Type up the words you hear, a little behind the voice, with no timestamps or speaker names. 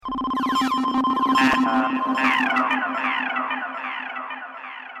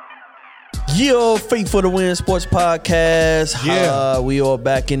Yo, Faithful to Win Sports Podcast. Yeah. We are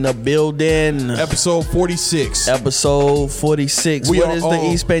back in the building. Episode 46. Episode 46. We What are is the on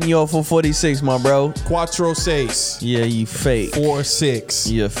Espanol for 46, my bro? Cuatro Seis. Yeah, you fake.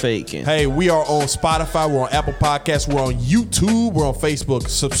 4-6. You're faking. Hey, we are on Spotify. We're on Apple Podcasts. We're on YouTube. We're on Facebook.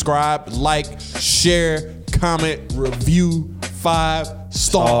 Subscribe, like, share, comment, review. 5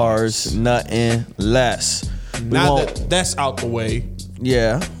 stars. Nothing less. Now that that's out the way,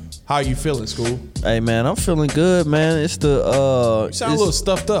 Yeah. how you feeling, School? Hey, man, I'm feeling good, man. It's the You sound a little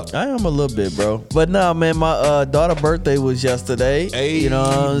stuffed up. I am a little bit, bro. But nah, man, my daughter's birthday was yesterday. Hey, you know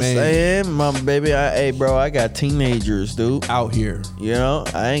what I'm man. saying? My baby, hey, bro, I got teenagers, dude. Out here. You know,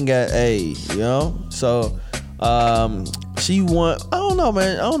 I ain't got so she want, I don't know,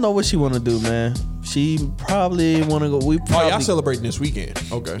 man. I don't know what she want to do, man. She probably want to go. We probably, Y'all celebrating this weekend?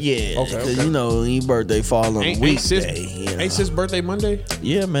 Okay. yeah, Okay. cause Okay. you know, your birthday fall on a Ain't weekday. sis birthday Monday?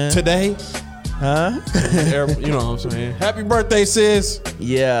 Yeah, man. Today? Huh? You know what I'm saying? Happy birthday, sis.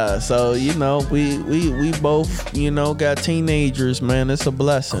 Yeah, so you know, we both, you know, got teenagers, man. It's a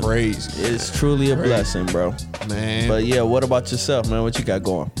blessing. Crazy. It's truly a blessing, bro. Man. But yeah, what about yourself, man? What you got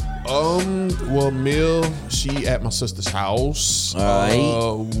going? Well, Mill, she at my sister's house.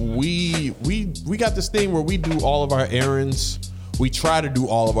 All We got this thing where we do all of our errands. We try to do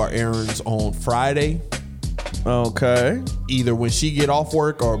all of our errands on Friday, Okay. either when she get off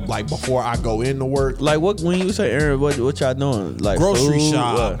work or like before I go into work. Like what when you say Aaron, what y'all doing? Like Grocery food,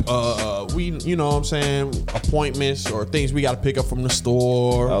 shop. what? We, you know what I'm saying, appointments or things we got to pick up from the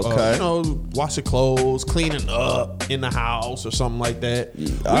store. Okay. You know, wash the clothes, cleaning up in the house or something like that.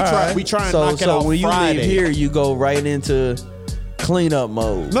 All We try and so, knock it so off when you Friday. leave here, you go right into cleanup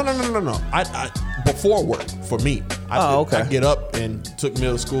mode. No. I before work for me. Okay. I get up and took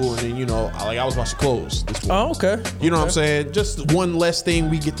Mill to school, and then I was washing clothes this morning. Oh, okay. You know what I'm saying? Just one less thing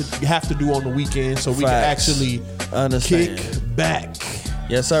we have to do on the weekend, so we Facts. can actually Understand. kick back.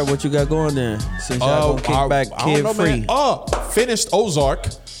 Yes, sir. What you got going then? Since y'all gonna kick back I don't know, kid free. man. Finished Ozark.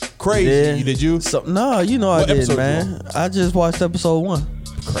 Crazy. Did you? So, no, you know What I did, episode you man. I just watched episode 1.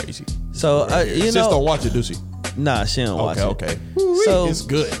 Crazy. So Sis don't watch it, do she? Nah, she don't watch it. Okay. So It's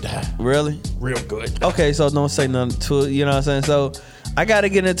good. really? Real good. Okay, so don't say nothing to it. You know what I'm saying? So I gotta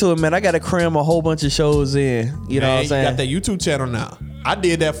get into it, man. I gotta cram a whole bunch of shows in. You know what I'm saying? You got that YouTube channel now. I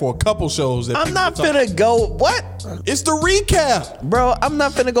did that for a couple shows. I'm not finna go. What? It's the recap. Bro, I'm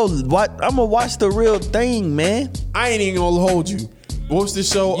not finna go. What? I'm gonna watch the real thing, man. I ain't even gonna hold you. What was the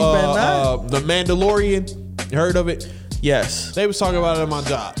show? You better not. The Mandalorian. You heard of it? Yes. They was talking about it at my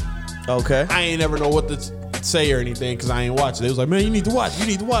job. Okay. I ain't never know what to say or anything because I ain't watch it. They was like, man, you need to watch it. You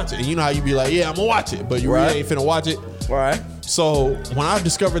need to watch it. And you know how you be like, yeah, I'm gonna watch it, but you Right. really ain't finna watch it. All right. So when I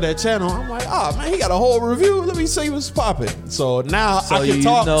discovered that channel, I'm like, oh man, he got a whole review. Let me see what's popping. So now So I can you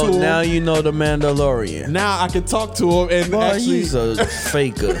talk know to him. now you know the Mandalorian. Now I can talk to him and Boy, actually. you's a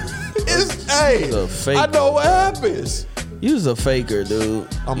faker. Hey, a faker. I know what happens. You's a faker, dude.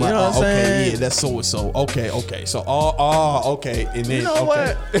 I'm you like, know what I'm okay, saying? yeah, that's so and so. Okay. So, okay, and then You know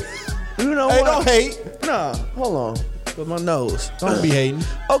okay. what? You know Hey, what? don't hate. Nah, hold on. With my nose. Don't be hating.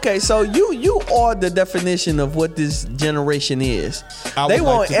 Okay, so you are the definition of what this generation is. I They would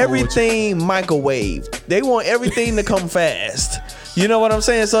like want to know what everything microwaved. They want everything to come fast. You know what I'm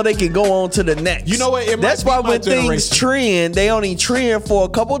saying? So they can go on to the next. You know what? It might That's be why my when things generation. trend, they only trend for a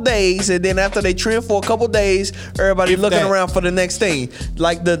couple days, and then after they trend for a couple days, everybody If looking that. around for the next thing.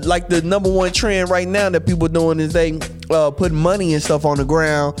 Like the number one trend right now that people doing is they put money and stuff on the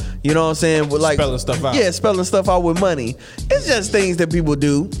ground. You know what I'm saying? With like Spelling stuff out. Yeah, spelling stuff out with money. It's just things that people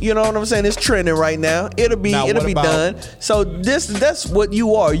do. You know what I'm saying? It's trending right now. It'll be Now, what about- done. So that's what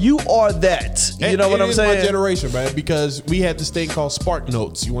you are. You are that. You know what I'm It is saying? my generation, man, because we had this thing called Spark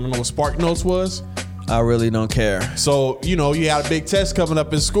Notes. You want to know what Spark Notes was? I really don't care. So, you had a big test coming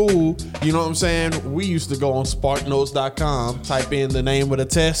up in school. You know what I'm saying? We used to go on sparknotes.com, type in the name of the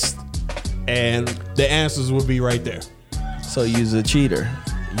test, and the answers would be right there. So you's a cheater.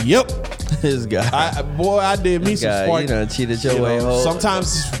 Yep. This guy. I did me This some guy, Spark. you done cheated your way home.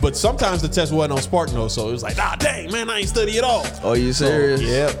 Sometimes the test wasn't on Spark Notes, so it was like, dang, man, I ain't study at all. Oh, you serious?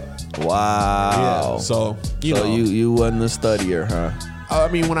 Yep. Wow. Yeah. So, you wasn't a studier, huh? I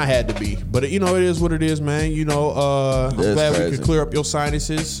mean, when I had to be, but it is what it is, man. I'm glad we crazy. could clear up your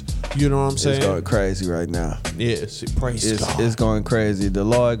sinuses. You know what I'm saying? It's going crazy right now. Yes, praise God. It's going crazy. The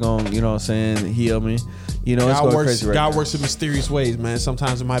Lord going, you know what I'm saying, heal me. You know, it's going crazy right God now. works in mysterious ways, man.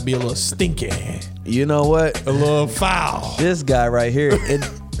 Sometimes it might be a little stinky, You know what? a little foul, This guy right here,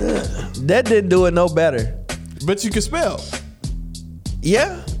 that didn't do it no better. but you can spell.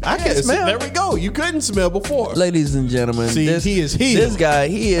 Yeah, I can smell. There we go. You couldn't smell before. Ladies and gentlemen, See, he is healed. This guy,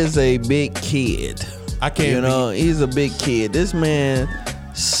 he is a big kid. I can't. You know, he's a big kid. This man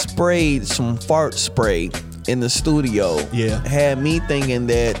sprayed some fart spray in the studio. Yeah. Had me thinking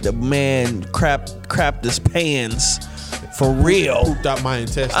that the man crapped his pants for real. Pooped out my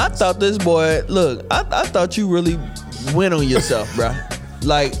intestines. I thought this boy, look, I thought you really went on yourself, bro.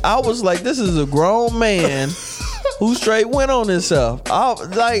 Like, I was like, this is a grown man who straight went on himself. I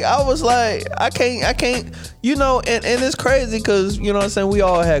was like, I can't, you know, and it's crazy because, you know what I'm saying, we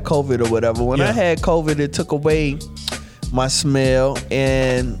all had COVID or whatever. When I had COVID, it took away my smell,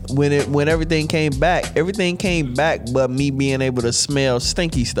 and when everything came back but me being able to smell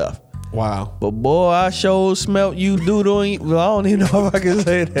stinky stuff. Wow. But boy, I sure smelt you doodling. Well, I don't even know if I can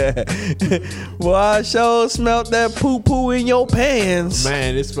say that. Boy, I sure smelt that poo-poo in your pants.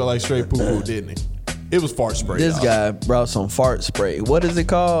 Man, it smelled like straight poo-poo, didn't it? It was fart spray. This guy brought some fart spray. What is it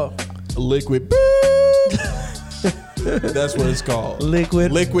called? Liquid. That's what it's called.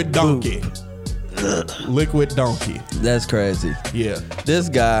 Liquid donkey. Liquid donkey. That's crazy. Yeah. This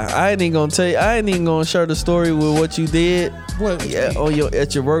guy, I ain't even gonna tell you. I ain't even gonna share the story with what you did. What? Yeah,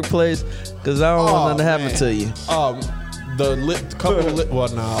 at your workplace, because I don't want nothing to happen to you.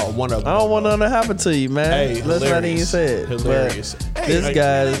 One of them. I don't want nothing to happen to you, man. Hey, let's not even say it. Hilarious. But this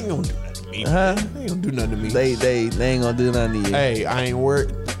guy's, they ain't gonna do nothing to me. huh? They ain't gonna do nothing to me. They ain't gonna do nothing to you. Hey, I ain't worried.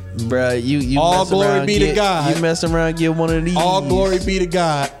 Bruh, you all mess glory around, be to God. You mess around, get one of these. All glory be to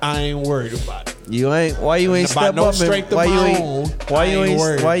God. I ain't worried about it. You ain't. Why you ain't step up and why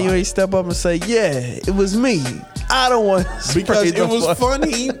you ain't step up and say, yeah, it was me. I don't want to because it was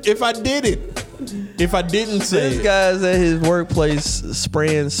funny if I did it. If I didn't say this guy's at his workplace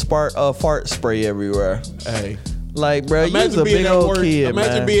spraying fart spray everywhere. Hey. Like, bro, you was a big old kid,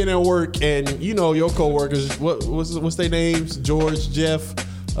 Imagine man. being at work and you know your coworkers. What's their names? George, Jeff,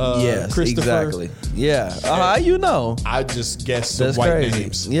 yes, Christopher. exactly. Yeah. How you know? I just guessed some That's white crazy.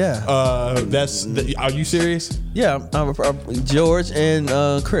 names. Yeah. Are you serious? Yeah. I'm George and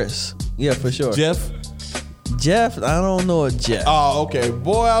Chris. Yeah, for sure. Jeff, I don't know a Jeff. Oh, okay.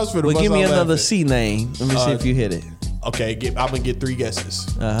 Boy, I was finna But bust give me out another laughing. C name. Let me see if you hit it. Okay, I'm gonna get 3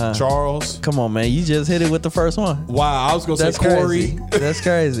 guesses. Uh-huh. Charles. Come on, man. You just hit it with the first one. Wow, I was gonna That's say Corey. crazy. That's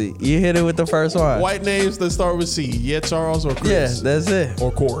crazy. You hit it with the first one. White names that start with C. Yeah, Charles or Chris. Yeah, that's it.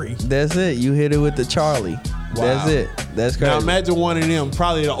 Or Corey. That's it. You hit it with the Charlie. Wow. That's it. That's crazy. Now imagine one of them,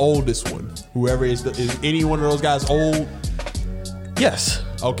 probably the oldest one. Whoever is any one of those guys old? Yes.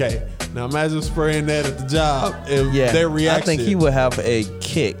 Okay. Now imagine spraying that at the job and Yeah. their reaction. I think he would have a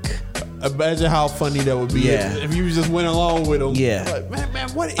kick. Imagine how funny that would be Yeah. if you just went along with him. Yeah. Like, man,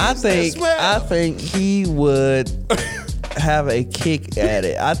 what is I that smell? think he would have a kick at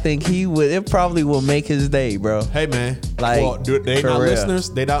it. I think he would. It probably will make his day, bro. Hey man, Like, well, they for not real. listeners.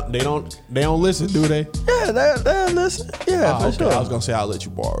 They don't listen, do they? Yeah, they listen. Yeah, for Okay. sure. I was gonna say I'll let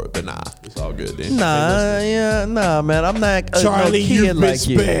you borrow it, but nah, it's all good then. Nah, man. I'm not Charlie, no kid you've been like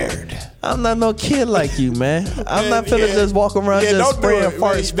you. spared. I'm not no kid like you, man. I'm not finna Yeah. just walk around Yeah, just don't do spraying it.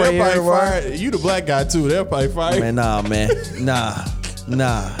 fart They'll spray probably everywhere. fire- You the black guy too. They'll probably fire. Man, nah, man. Nah.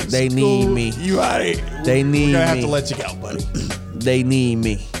 They need me. You out it. They need We're gonna have me. to let you go, buddy. They need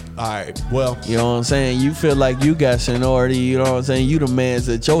me. All right. Well, You know what I'm saying? You feel like you got seniority. You know what I'm saying? You the man's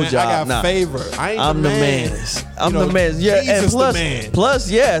at your man, job. I got Nah. favor. I'm the man's. I'm You know, the man's. Yeah, and Jesus plus, the man.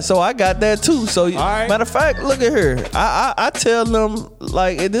 yeah. So I got that too. So right. matter of fact, look at her. I tell them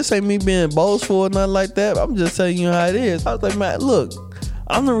like this ain't me being boastful or nothing like that. I'm just telling you how it is. I was like, man, look,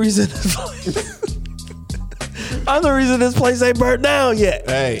 I'm the reason this place. I'm the reason this place ain't burnt down yet.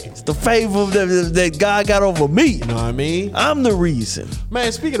 Hey, It's the favor that God got over me. you know what I mean? I'm the reason.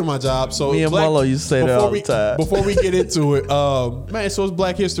 Man, speaking of my job, so Me and Marlo used to say that before all the time. Before we get into it, man, so it's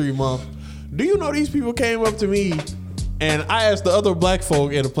Black History Month. Do you know these people came up to me and I asked the other black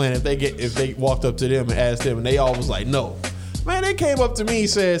folk in the plant if they walked up to them and asked them, and they all was like, no. Man, they came up to me and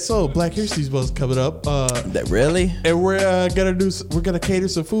said, so Black History Month coming up, That really? and we're gonna cater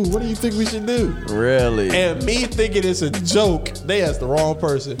some food. What do you think we should do? Really? And me thinking it's a joke, they asked the wrong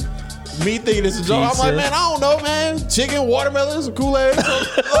person. Me thinking it's a joke, I'm like, Pizza. man, I don't know, man. Chicken, watermelon, some Kool-Aid.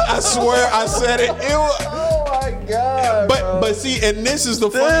 I swear I said it. Oh my God. But see, and this is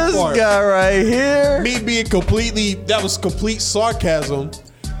the funny This part. guy right here. Me being that was complete sarcasm.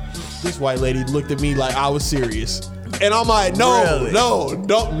 This white lady looked at me like I was serious. And I'm like, Really? no,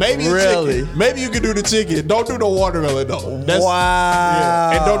 don't. Maybe the Really? chicken. Maybe you can do the chicken. Don't do the watermelon though. Wow.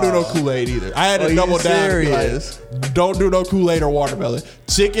 Yeah. And don't do no Kool-Aid either. I had to Are you double down. and be serious? Like, don't do no Kool-Aid or watermelon.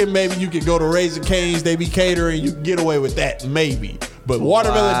 Chicken, maybe you can go to Raising Cane's. They be catering. You can get away with that, maybe. But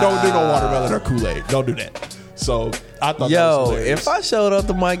watermelon, don't do no watermelon or Kool-Aid. Don't do that. So I thought that was Yo, hilarious. if I showed up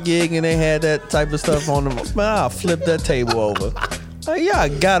to my gig and they had that type of stuff on them, man, I'll flip that table over. Like, y'all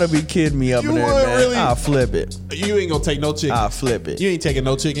gotta be kidding me up You in there, would man. really? I'll flip it. You ain't gonna take no chicken. I'll flip it. You ain't taking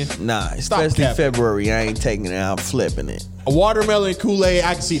no chicken. Nah, especially capping. February. I ain't taking it. I'm flipping it. A watermelon Kool-Aid,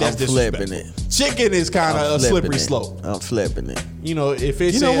 I can see that's I'm flipping disrespectful. Chicken is kind I'm of a flipping slippery it. slope. I'm flipping it. You know, if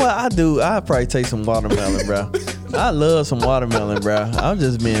it's You know what I do? I probably take some watermelon, bro. I love some watermelon, bro. I'm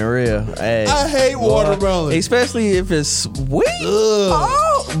just being real. Hey, I hate watermelon. especially if it's sweet. Ugh.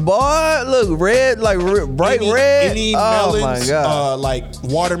 Oh, boy, look red, like bright red. Any Oh melons, my god. like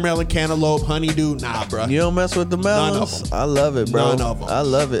watermelon, cantaloupe, honeydew, nah, bro. You don't mess with the melons. None of 'em. I love it, bro. None of 'em. I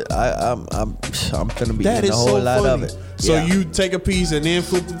love it. I'm finna be That eating is a whole so lot funny. of it. So Yeah. you take a piece and then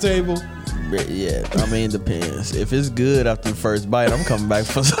flip the table. Yeah, I mean, it depends. If it's good after the first bite, I'm coming back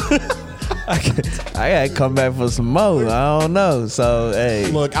for some. I gotta come back for some more. I don't know. So, hey.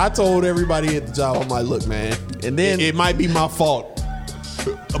 Look, I told everybody at the job, I'm like, look, man, And then- it might be my fault,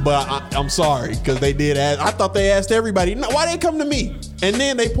 but I'm sorry because they did ask. I thought they asked everybody. No, why they come to me? And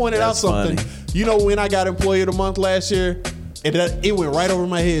then they pointed out That's something. funny. You know, when I got Employee of the Month last year, it went right over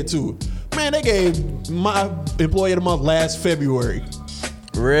my head too. Man, they gave my Employee of the Month last February.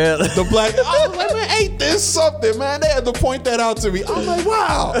 Really? The black, I was like, man, ain't this something, man? They had to point that out to me. I'm like,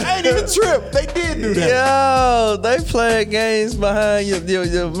 wow, I ain't even tripped. They did do that. Yo, they playing games behind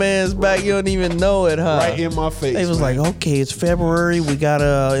your man's back. You don't even know it, huh? Right in my face. They was man. like, okay, it's February. We got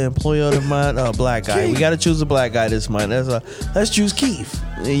a employee of the month, black guy. We got to choose a black guy this month. Let's choose Keith.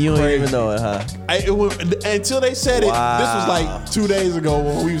 And you don't even know it, huh? Until they said Wow. it, this was like 2 days ago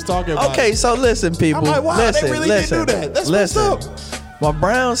when we was talking about Okay, it. so listen, people. I'm like, wow, listen, they really listen, did do that. That's messed up. My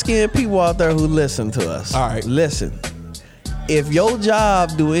brown skinned people out there who listen to us. All right. Listen. If your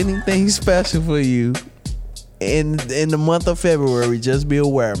job do anything special for you in the month of February, just be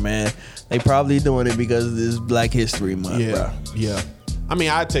aware, man. They probably doing it because this is Black History Month, Yeah, bro. yeah. I mean,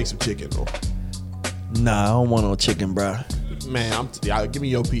 I'd take some chicken though. Nah, I don't want no chicken, bro. Man, give me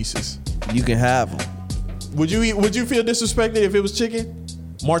your pieces. You can have them. Would you feel disrespected if it was chicken,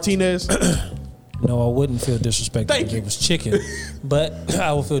 Martinez? No, I wouldn't feel disrespected Thank if you. it was chicken, but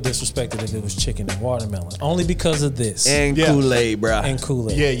I would feel disrespected if it was chicken and watermelon. Only because of this And Yeah. Kool-Aid, bro. and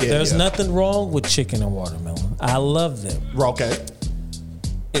Kool-Aid. Yeah, There's yeah. nothing wrong with chicken and watermelon. I love them. Okay.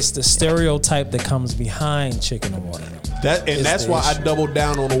 It's the stereotype that comes behind chicken and watermelon. That's the why I issue. doubled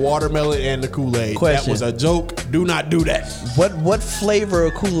down on the watermelon and the Kool-Aid. Question. That was a joke. Do not do that. What flavor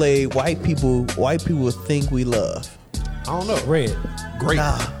of Kool-Aid white people think we love? I don't know. Red. Great.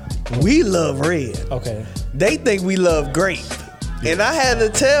 Nah, we love red. Okay. They think we love grape. And I had to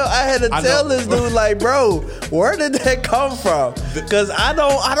tell I know. this dude, like, bro, where did that come from? Because I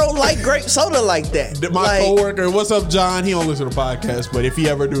don't like grape soda like that. My Like, coworker, what's up, John? He don't listen to the podcast, but if he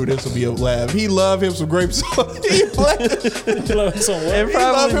ever do, this will be a laugh. He love him some grape soda. He love and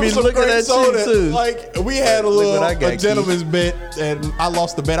probably him be some looking grape at soda. you too. Like we had a Look little what I got, a gentleman's bet, and I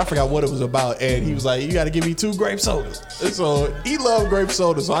lost the bet. I forgot what it was about, and he was like, "You got to give me 2 grape sodas." And so he loved grape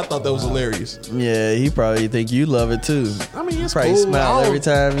soda, so I thought that was hilarious. Yeah, he probably think you love it too. I mean, it's probably cool. smile I every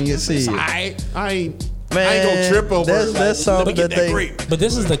don't- time you see It's it. alright. I ain't Man, gonna trip over. that's- it. that's Let me something get that they- grape. But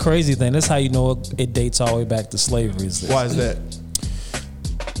this is the crazy thing. This is how you know it dates all the way back to slavery. Is this. Why is that?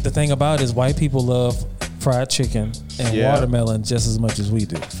 The thing about it is white people love fried chicken and Yeah. watermelon just as much as we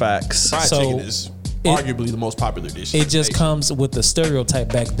do. Facts. Fried So, chicken is arguably the most popular dish. in It the just nation. comes with the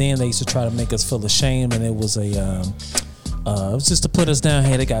stereotype. Back then, they used to try to make us feel ashamed, and it was it was just to put us down.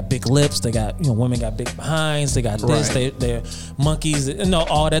 Hey, they got big lips. They got women got big behinds. They got this. Right. They're monkeys.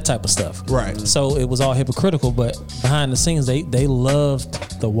 All that type of stuff. Right. So it was all hypocritical, but behind the scenes, they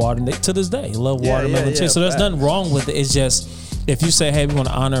loved the water. To this day, love Yeah, watermelon yeah, chicken. So there's facts. nothing wrong with it. It's just if you say, hey, we want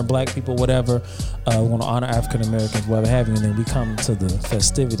to honor black people, whatever, we want to honor African Americans, whatever have you, and then we come to the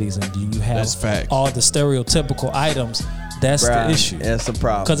festivities and you have That's facts. all the stereotypical items. That's Bruh, the issue. That's the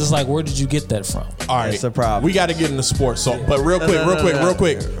problem. Because it's like, where did you get that from? All right, That's the problem. We got to get into sports. So, but real quick, real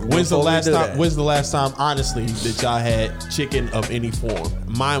quick. When's the Before we last do time? that. When's the last time, honestly, that y'all had chicken of any form?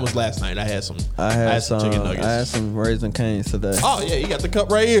 Mine was last night. I had some. I had some chicken nuggets. I had some Raisin Canes today. Oh yeah, you got the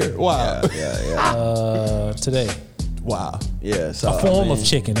cup right here. Wow. Yeah. Today, Wow. Yeah. So a form I mean, of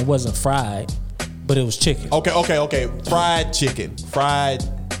chicken. It wasn't fried, but it was chicken. Okay. Fried chicken. Fried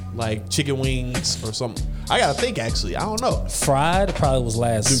like chicken wings or something. I gotta think. Actually, I don't know. Fried probably was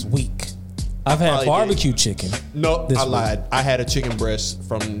last week. I've had probably barbecue chicken. No, This I week. lied. I had a chicken breast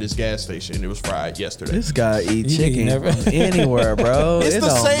from this gas station. It was fried yesterday. This guy eat You chicken never- from anywhere, bro. It's It the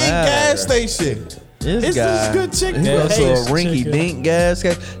don't same matter. gas station. This It's guy, good chicken. He Yeah, goes to hey, a rinky chicken. dink gas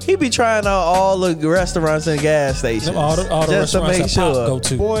station. He be trying out all the restaurants and gas stations All the just to restaurants make that Pop sure. go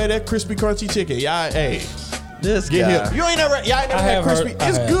to. Boy, that crispy crunchy chicken. Yeah, hey. This Get guy. him. Y'all ain't never I had have crispy. heard- I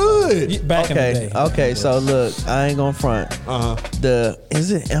It's have. good. Back in the Okay, day. okay. So look, I ain't gonna front.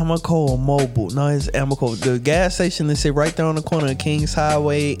 Is it Amoco or Mobile? No, it's Amoco. The gas station that sit right there on the corner of Kings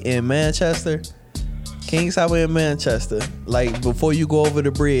Highway in Manchester. Kings Highway in Manchester. Like before you go over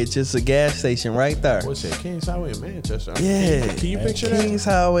the bridge, it's a gas station right there. What's that? Kings Highway in Manchester. Yeah. Can you picture that? Kings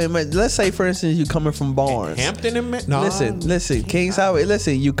Highway. Let's say, for instance, you coming from Barnes. Hampton and no. Listen, Kings Highway.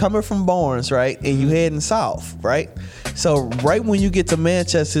 Listen, you coming from Barnes, right? And you heading south, right? So right when you get to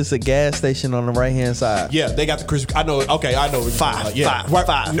Manchester, it's a gas station on the right hand side. Yeah, they got the crispy. I know. Okay, I know. What you're talking about. Yeah,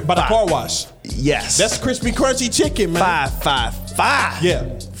 Five. by the car wash. Yes. That's crispy crunchy chicken, man. five.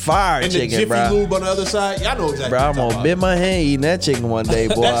 Yeah. Fire And the chicken, Jiffy bro. Lube on the other side. Y'all know exactly. Bro, I'm what gonna I'm bit my hand eating that chicken one day,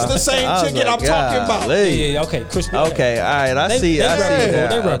 boy. That's the same I was chicken I'm talking about. golly. Yeah, okay, crispy. Okay, all right, I see it. I see it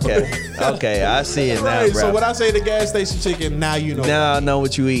now. replicable. Okay, I see it now, Right. bro. So when I say the gas station chicken, now you know. Now I know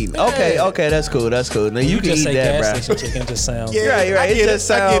what you eat. Okay, Yeah. okay, that's cool. That's cool. Now you can just eat say that, gas bro. station chicken just sounds. Yeah. You're right, you're I right. It get just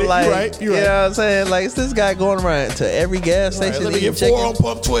it. I get sounds it. like, You right, you know right. what I'm saying? Like, is this guy going around to every gas All right, station let me eating get chicken? 4 on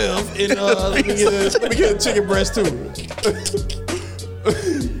pump 12 and let me get a chicken breast too.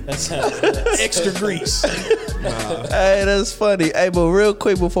 That sounds. Extra grease. Hey, that's funny. Hey, but real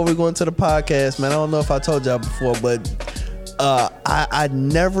quick before we go into the podcast, man, I don't know if I told y'all before, but I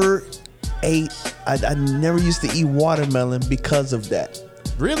never ate, I never used to eat watermelon because of that.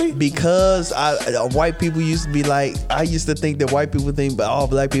 Really? Because white people used to be like, I used to think that white people think, but all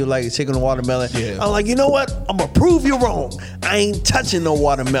black people like chicken and watermelon. Yeah. I'm like, you know what? I'm gonna prove you wrong. I ain't touching no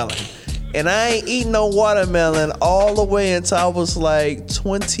watermelon. And I ain't eating no watermelon all the way until I was like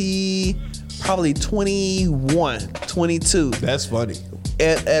 21, 22. That's funny.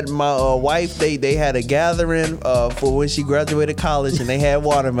 At my wife, they had a gathering for when she graduated college, and they had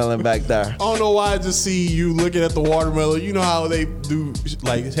watermelon back there. I don't know why I just see you looking at the watermelon. You know how they do,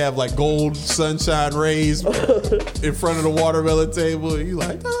 like, have like gold sunshine rays in front of the watermelon table. And you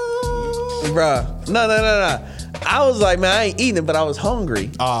like, oh. Bruh, no. I was like, man, I ain't eating it, but I was hungry.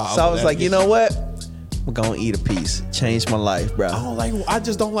 So I was like, you know what? I'm gonna eat a piece. Change my life, bro. I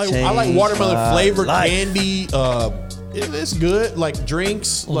just don't like. I like Change watermelon my flavored life. candy. It's good, like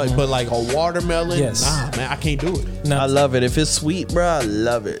drinks, like, but like a watermelon. Yes. Nah, man, I can't do it. Now, I love it. If it's sweet, bro, I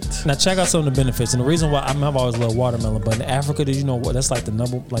love it. now check out some of the benefits, and the reason why I've always loved watermelon. But in Africa, did you know what? That's like the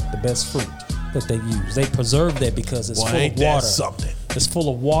best fruit that they use. They preserve that because it's full ain't of that water. something? It's full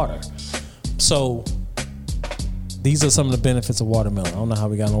of water. So these are some of the benefits of watermelon. I don't know how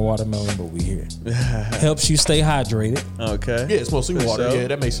we got no watermelon, but we here. Helps you stay hydrated. Okay. Yeah, it's mostly For water. sure. Yeah,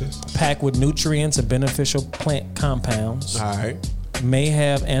 that makes sense. Packed with nutrients and beneficial plant compounds. All right. May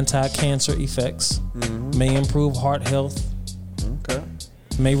have anti-cancer effects. May improve heart health. Okay.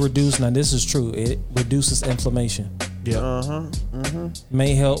 May reduce. Now this is true. It reduces inflammation. Yeah.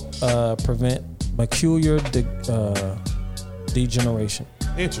 May help prevent macular degeneration.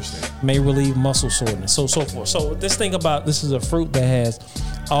 Interesting. May relieve muscle soreness, so forth. So this is a fruit that has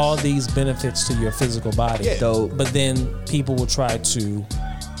all these benefits to your physical body. Yeah. Dope. But then people will try to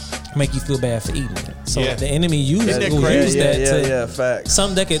make you feel bad for eating it. So Yeah. the enemy will that use crazy? that to Yeah, facts.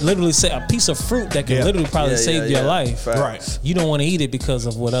 something that could literally say a piece of fruit that could Yeah. literally probably save your life. Facts. Right. You don't want to eat it because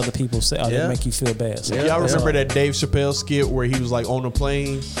of what other people say. Or Yeah. they make you feel bad. So Yeah. Y'all that's remember all. that Dave Chappelle skit where he was like on a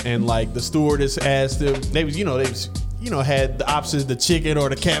plane and like the stewardess asked him, they was had the options, the chicken or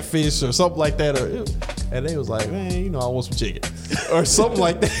the catfish or something like that, and they was like, man, I want some chicken or something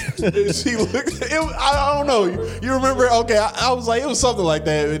like that. And she looked, I don't know. You remember? Okay, I was like, it was something like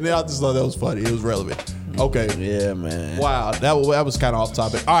that, and I just thought that was funny. It was relevant. Okay. Yeah, man. Wow, that was kind of off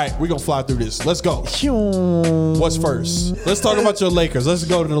topic. All right, we're gonna fly through this. Let's go. What's first? Let's talk about your Lakers. Let's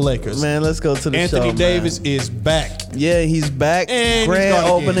go to the Lakers. Man, let's go to the show, Anthony man. Davis is back. Yeah, he's back. And grand he's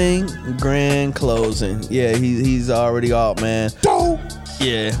gone opening, grand closing. Yeah, he's already out, man. Dope.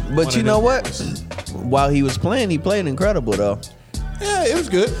 Yeah, but One you of know them what? boys. While he was playing, he played incredible though. Yeah, it was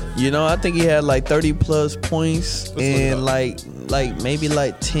good. I think he had like 30 plus points look it and up. like maybe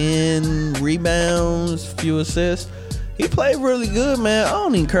like 10 rebounds, few assists. He played really good, man. I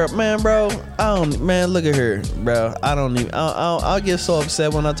don't even care, man, bro. Man, look at her, bro. I'll get so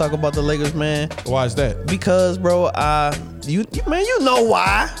upset when I talk about the Lakers, man, Why is that? because, bro, you know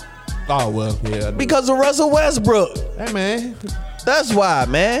why? Oh well, yeah. Because of Russell Westbrook. Hey man, That's why,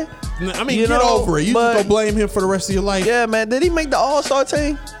 man. I mean, You get know, over it. You but- just gonna blame him for the rest of your life? Yeah, man. Did he make the All-Star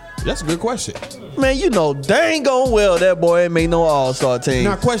team? That's a good question. Man, dang gone well that boy ain't make no All-Star team.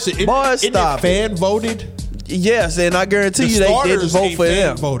 Now, question: Boy, isn't stop it fan voted? Yes, and I guarantee you they didn't vote ain't for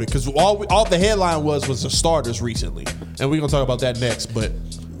fan him. voted because all the headline was the starters recently, and we're gonna talk about that next. But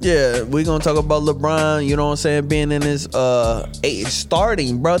Yeah, we're gonna talk about LeBron, you know what I'm saying, being in his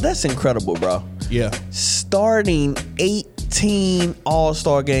starting, bro. That's incredible, bro. Yeah. Starting 18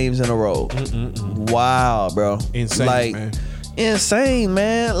 All-Star games in a row. Wow, bro. Insane, like, man. Insane,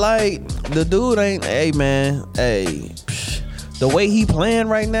 man. Like, the dude ain't, hey, man, hey, the way he playing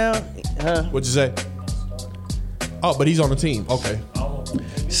right now, What'd you say? Oh, but he's on the team. Okay.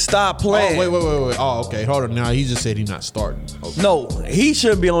 stop playing. Oh, wait. Oh, okay. Hold on. Now he just said he's not starting. Okay. No, he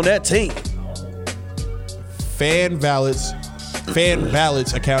shouldn't be on that team. Fan ballots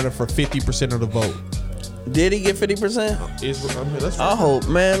accounted for 50% of the vote. Did he get 50%? That's I hope,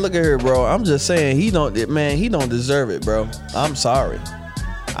 man. Look at here, bro. I'm just saying he don't deserve it, bro. I'm sorry.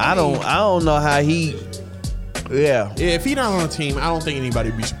 I don't know how he. Yeah. If he's not on the team, I don't think anybody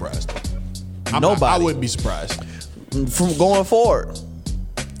would be surprised. Nobody. I wouldn't be surprised. From going forward.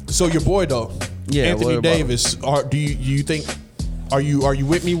 So your boy though, Yeah, Anthony what about Davis. Do you think? Are you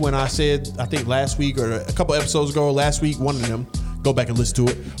with me when I said, I think last week or a couple episodes ago, last week, one of them, go back and listen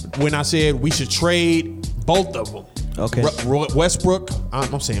to it, when I said we should trade both of them. Okay. Westbrook,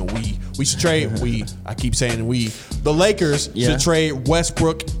 I'm saying we should trade. I keep saying we. The Lakers should trade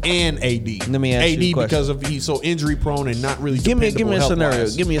Westbrook and AD. Let me ask AD you a question. because of he's so injury prone and not really. Give me a dependable scenario.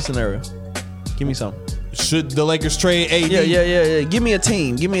 health-wise. Give me a scenario. Give me some. Should the Lakers trade AD? Yeah. Give me a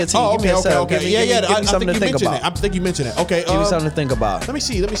team. Give me a team. Oh, give me a okay. setup. Give me something to think about. I think you mentioned it. Okay. Give me something to think about. Let me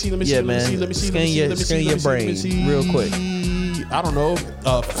see. Yeah, man. Scan your brain real quick. I don't know.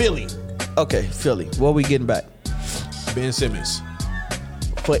 Philly. Okay, Philly. What we getting back? Ben Simmons.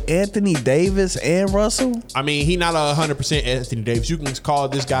 For Anthony Davis and Russell? I mean, he not 100% Anthony Davis. You can call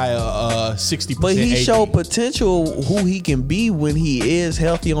this guy a 60%. But he AD. showed potential who he can be when he is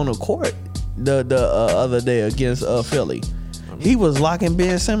healthy on the court. The other day against Philly, he was locking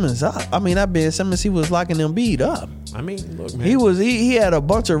Ben Simmons up. I mean, not Ben Simmons. He was locking Embiid up. I mean, look, man. He had a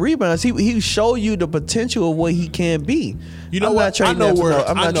bunch of rebounds. He showed you the potential of what he can be. You know I'm what? Not trading I know that where.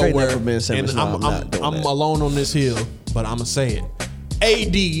 I'm not trading that for Ben and Simmons. No, I'm not doing I'm that. alone on this hill, but I'm gonna say it.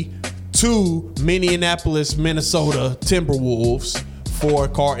 AD to Minneapolis, Minnesota Timberwolves for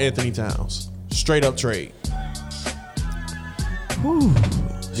Karl Anthony Towns. Straight up trade.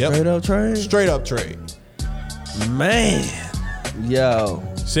 Straight up trade. Straight up trade. Man, yo,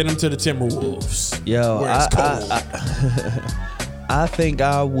 Send him to the Timberwolves. yo. Where it's cold. I think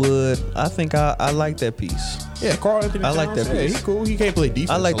I would. I think I like that piece. Yeah, Karl Anthony I Towns. like that Yeah, piece. he cool. He can't play defense.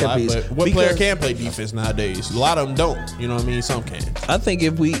 I like a that lot, piece. But what Because- player can play defense nowadays? A lot of them don't. You know what I mean? Some can. I think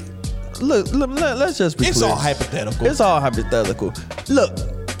if we look let's just be It's clear. all hypothetical. It's all hypothetical. Look,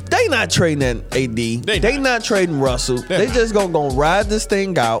 they not trading that AD. They not trading Russell. They not. just gonna ride this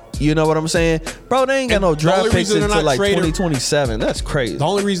thing out. You know what I'm saying? Bro, they ain't got And no the draft only picks reason they're until not like trading- 2027. That's crazy. The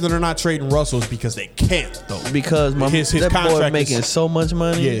only reason they're not trading Russell is because they can't, though. Because his that boy contract making is, so much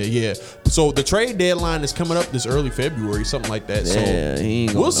money. Yeah. So the trade deadline is coming up this early February, something like that. So Yeah, he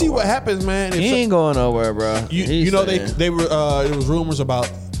ain't going we'll see what nowhere. happens, man. If He ain't going nowhere, bro. you know they were there was rumors about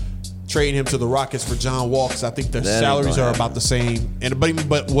trading him to the Rockets for John Wall because I think their That ain't salaries gonna are happen. about the same. And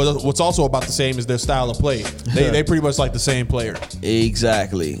but what's also about the same is their style of play. They pretty much like the same player.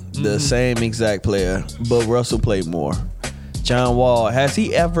 Exactly. Mm-hmm. The same exact player, but Russell played more. John Wall, has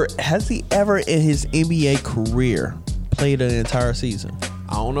he ever in his NBA career played an entire season?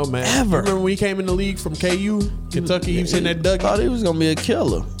 I don't know, man. Ever. You remember when he came in the league from KU, Kentucky? He was in that I thought Dougie. he was gonna be a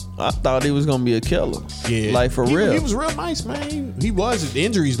killer. I thought he was gonna be a killer. Yeah, Like for real. He was real nice, man. He was.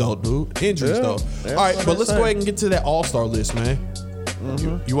 Injuries though, dude. Injuries Yeah, though. that's All right, what but I let's say. go ahead and get to that All-Star list, man.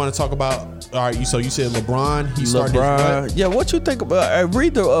 You want to talk about? All right, so you said LeBron. He started. LeBron. Yeah, what you think about?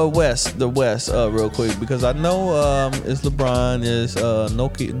 Read the West real quick because I know it's LeBron, is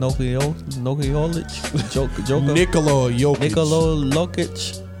Joker, Nikola Jokic. Nikola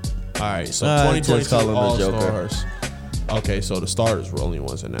Jokic. All right, so I just 2022 call him the All Joker. Stars. Okay, so the starters were only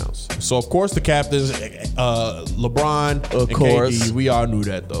ones announced. So of course the captains, LeBron, Of and course. KD. We all knew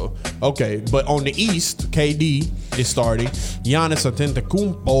that though. Okay, but on the East, KD is starting. Giannis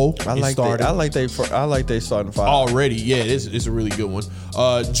Antetokounmpo I is like starting. that. I like they starting five. Already, yeah, it's a really good one.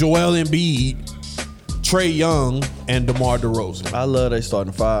 Joel Embiid, Trey Young, and DeMar DeRozan. I love they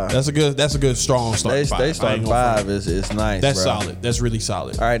starting five. That's a good strong start. They five. I ain't starting gonna front. five is nice. That's bro. solid. That's really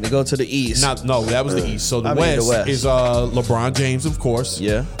solid. All right, to go to the East. No, that was the East. So the West West is LeBron James, of course.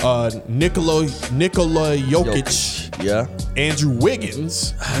 Yeah. Nikola Jokic, Yeah, Andrew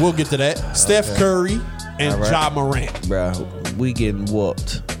Wiggins. We'll get to that. Steph Curry and All right. Ja Morant. bro, we getting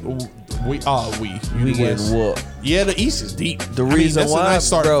whooped. We We the getting West. whooped. Yeah, the East is deep. The reason that's why, a nice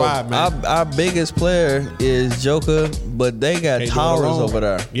starting bro, five, man. our biggest player is Joker, but they got Can't do it towers alone. over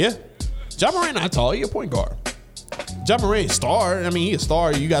there. Yeah. Ja Morant not tall. He a point guard. Ja Morant star. I mean, he a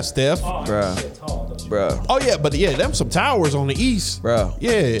star. You got Steph. Bro. Oh yeah, but yeah, them some towers on the East, Bro.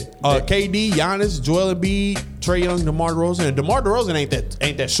 Yeah, KD, Giannis, Joel Embiid, Trae Young, DeMar DeRozan, and DeMar DeRozan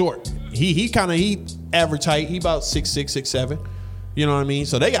ain't that short. He average height. He about 6'6", 6'7". You know what I mean?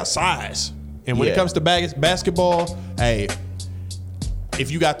 So they got size. And when it comes to basketball, hey,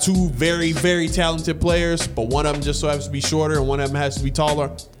 if you got two very, very talented players, but one of them just so happens to be shorter and one of them has to be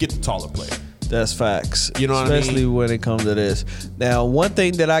taller, get the taller player. That's facts. You know what I mean? Especially when it comes to this. Now, one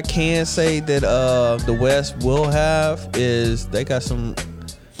thing that I can say that the West will have is they got some.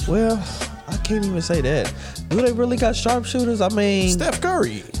 Well, I can't even say that. Do they really got sharpshooters? I mean, Steph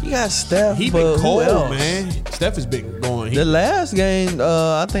Curry. You got Steph. He been cold, man. Steph has been going. The last game,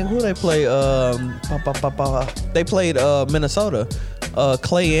 I think who they play? They played Minnesota.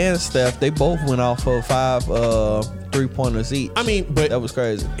 Clay and Steph, they both went off for 5 3-pointers each. I mean, but that was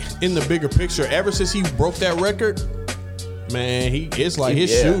crazy. In the bigger picture, ever since he broke that record, man, it's like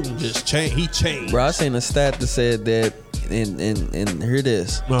his shooting just changed. He changed. Bro, I seen a stat that said that, and here it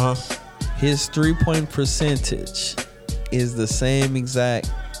is. His 3-point percentage is the same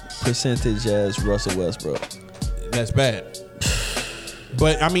exact percentage as Russell Westbrook. That's bad.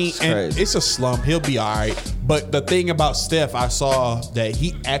 But I mean, it's a slump. He'll be all right. But the thing about Steph, I saw that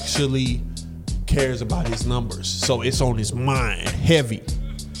he actually cares about his numbers. So it's on his mind heavy,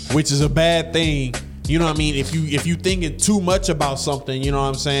 which is a bad thing. You know what I mean? If you thinking too much about something, you know what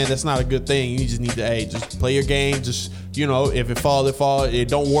I'm saying? That's not a good thing. You just need to, just play your game. Just, if it fall, it fall.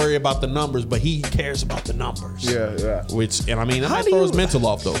 Don't worry about the numbers. But he cares about the numbers. Yeah. And I mean, that might throw his mental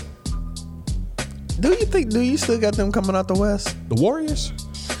off, though. Do you still got them coming out the West? The Warriors?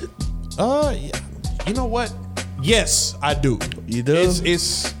 Yeah. You know what? Yes, I do. You do?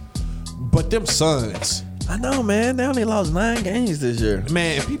 But them Suns. I know, man. They only lost 9 games this year.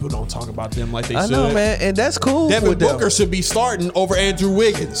 Man, people don't talk about them like they should. I know, man. And that's cool. Devin Booker should be starting over Andrew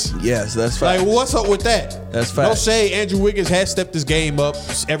Wiggins. Yes, that's fact. Like, what's up with that? That's fact. No shade. Andrew Wiggins has stepped his game up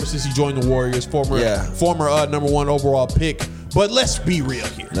ever since he joined the Warriors. Former number 1 overall pick. But let's be real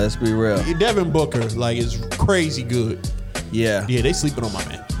here. Let's be real. Devin Booker, is crazy good. Yeah. Yeah, they sleeping on my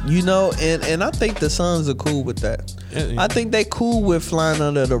man. And I think the Suns are cool with that. Yeah. I think they cool with flying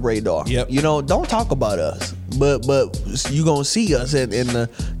under the radar. Yep. Don't talk about us. But you gonna see us in the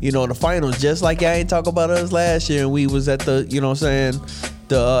the finals, just like I ain't talk about us last year and we was at the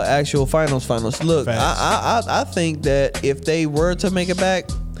the actual finals. Look, I think that if they were to make it back,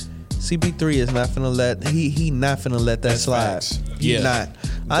 CP3 is not finna let he not finna let that slide. He not.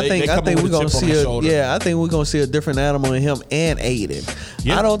 I think we're gonna see I think we're gonna see a different animal in him and Aiden.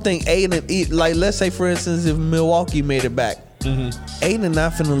 Yep. I don't think Aiden, let's say for instance if Milwaukee made it back, Aiden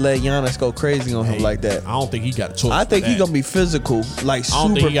not finna let Giannis go crazy on him like that. I don't think he got a choice. I think he gonna be physical, super physical. I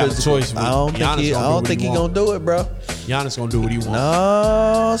don't think he got a choice. I don't think he gonna do it, bro. Giannis gonna do what he wants.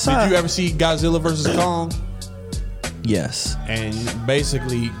 No, son. Did you ever see Godzilla versus Kong? Yes. And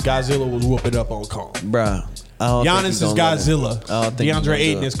basically, Godzilla was whooping up on Kong. Bruh. Giannis is Godzilla. DeAndre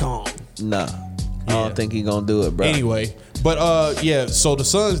Ayton is Kong. Nah. I don't think he gonna do it, bro. Anyway, but so the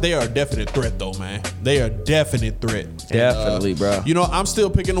Suns, they are a definite threat though, man. They are a definite threat. Definitely, bro. I'm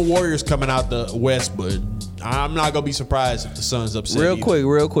still picking the Warriors coming out the West, but I'm not gonna be surprised if the Suns upset. Real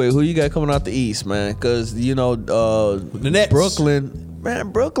quick, who you got coming out the East, man? Because the Nets.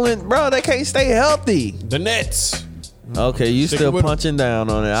 Brooklyn, bro, they can't stay healthy. The Nets. Okay, you still punching down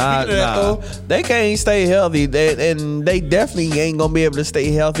on it. They can't stay healthy, and they definitely ain't gonna be able to stay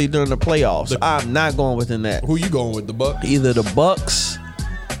healthy during the playoffs. I'm not going within that. Who you going with? The Bucks? Either the Bucks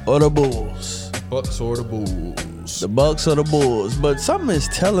or the Bulls. Bucks or the Bulls. The Bucks or the Bulls. But something is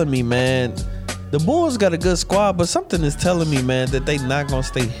telling me, man, the Bulls got a good squad, but something is telling me, man, that they not gonna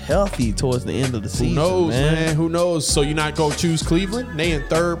stay healthy towards the end of the season. Who knows, man? Who knows? So you're not gonna choose Cleveland? They in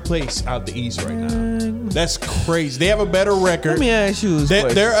 3rd place out the East right now. That's crazy. They have a better record. Let me ask you this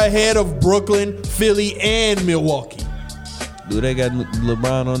question. They're ahead of Brooklyn, Philly, and Milwaukee. Do they got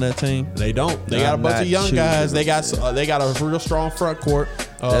LeBron on that team? They don't. They got a bunch of young guys. They got a real strong front court.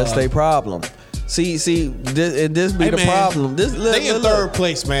 That's their problem. See, this be the problem. They in 3rd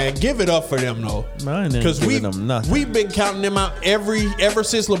place, man. Give it up for them, though. Because we've been counting them out ever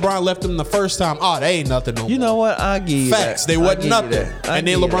since LeBron left them the first time. Oh, they ain't nothing no more. You know what? I give you facts. They wasn't nothing. And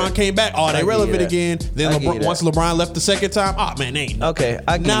then LeBron came back. Oh, they relevant again. Then once LeBron left the second time, oh man, they ain't nothing.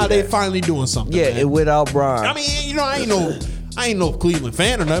 Okay, now they finally doing something. Yeah, man. Without Bron. I mean, I ain't no Cleveland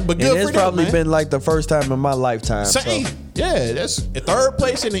fan or nothing, but good for them. It's probably been like the first time in my lifetime. Same. So. Yeah, that's 3rd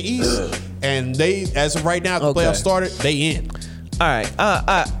place in the East, and they, as of right now, the playoffs started, they in. All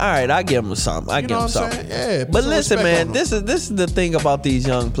right, I give him something. I You give know him what I'm something. saying? Yeah. put But some listen, respect man, on this is the thing about these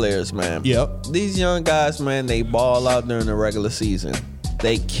young players, man. Yep. These young guys, man, they ball out during the regular season.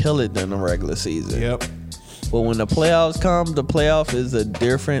 They kill it during the regular season. them. Yep. But when the playoffs come, the playoff is a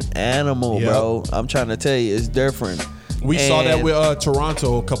different animal, Yep. bro. I'm trying to tell you, it's different. We saw that And- with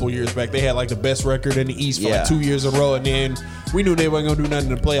Toronto a couple years back. They had like the best record in the East for Yeah. like 2 years in a row, and then we knew they weren't gonna do nothing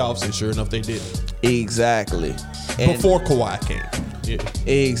in the playoffs, and sure enough, they did. Exactly. And- Before Kawhi came. Yeah.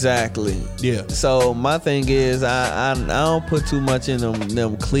 Exactly. Yeah. So my thing is, I don't put too much in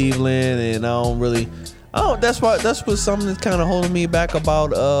them Cleveland, and I don't really. That's what something that's kind of holding me back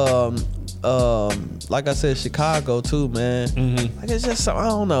about like I said, Chicago too, man. Like it's just I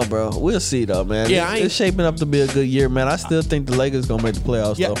don't know, bro. We'll see though, man. Yeah, it's shaping up to be a good year, man. I still think the Lakers gonna make the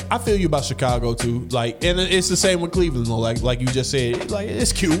playoffs Yeah, though. I feel you about Chicago too. Like, and it's the same with Cleveland though. Like you just said, like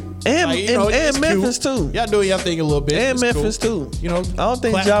it's cute, And- like, and it's Memphis, cute. too. Y'all doing y'all thing a little bit, And It's Memphis cool. too. You know, I don't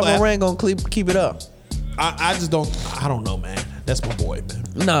think clap, Ja clap. Morant gonna keep it up. I just don't. I don't know, man. That's my boy,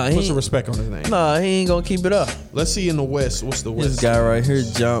 man. Nah, Put he some respect on his name. Nah, he ain't gonna keep it up. Let's see in the West. What's the This West? guy right here,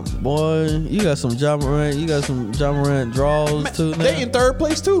 jump boy. You got some Ja Morant. You got some Ja Morant draws too. Now. They in third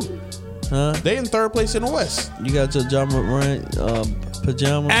place too. Huh? They in third place in the West. You got your Ja Morant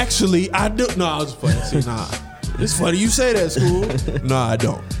pajamas. Actually, I do. No, I was playing. See, nah. It's funny you say that, school. Nah, I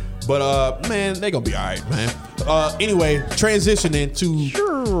don't. But man, they gonna be all right, man. Anyway, transitioning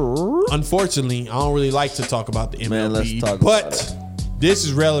to. Unfortunately, I don't really like to talk about the MLB, Man, let's talk but about this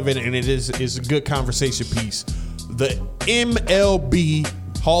is relevant and it is a good conversation piece. The MLB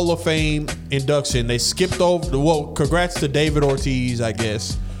Hall of Fame induction. They skipped over. Well, congrats to David Ortiz, I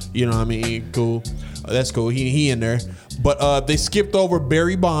guess. You know what I mean? Cool. That's cool. He in there. But they skipped over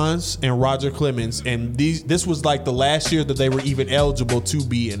Barry Bonds and Roger Clemens, and this was like the last year that they were even eligible to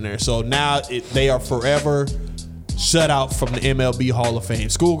be in there. So now they are forever shut out from the MLB Hall of Fame.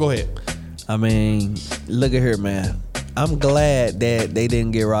 School, go ahead. I mean, look at here, man. I'm glad that they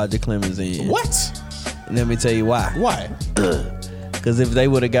didn't get Roger Clemens in. What? Let me tell you why. Why? Because if they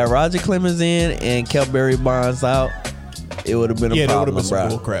would have got Roger Clemens in and kept Barry Bonds out, it would have been a There would have problem, been some bro.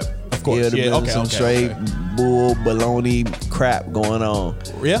 bull crap. Of It course. would have Yeah, been okay, some okay, straight okay. bull baloney crap going on.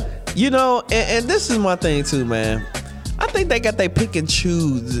 Yeah. You know, and this is my thing too, man. I think they got they pick and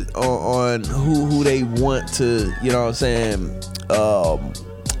choose on who they want to, you know what I'm saying?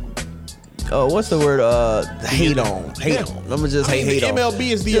 What's the word? Hate on. Hate on. I'm gonna just I mean, hate the on.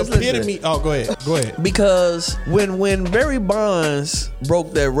 MLB is the Just listen. epitome. Oh, go ahead. Go ahead. Because when Barry Bonds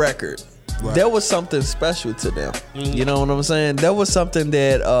broke that record, there was something special to them. You know what I'm saying? There was something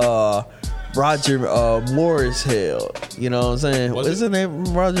that Roger Morris held. You know what I'm saying? Was What's it? his name?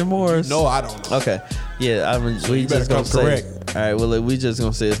 Roger Morris? No, I don't know. Okay. Yeah, we you better just gonna come say. correct. All right, well, we just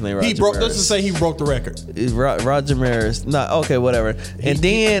gonna say his name. Roger He broke. Maris. Let's just say he broke the record. Roger Maris. No, okay, whatever. And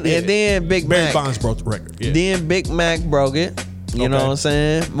then Big Barry Mac. Bonds broke the record. Yeah. Then Big Mac broke it. You know Okay. what I'm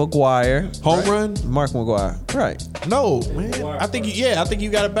saying? McGuire. Home run? Mark McGuire. Right. No, man. I think you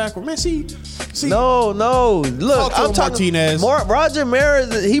got it backward. Man, see. No. Look, Talk to I'm him, talking. Martinez. Roger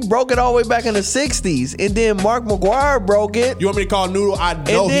Maris, he broke it all the way back in the '60s, and then Mark McGuire broke it. You want me to call Noodle? I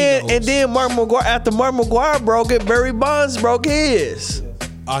know he knows. And then Mark McGuire. After Mark McGuire broke it, Barry Bonds broke his.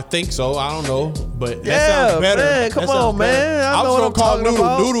 I think so. I don't know, but that Yeah, sounds better. man, come That sounds on, man. better. I I know was what gonna I'm call talking Noodle.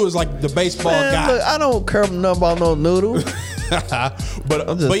 about. Noodle is like the baseball Man, guy. look, I don't care nothing about no noodle. but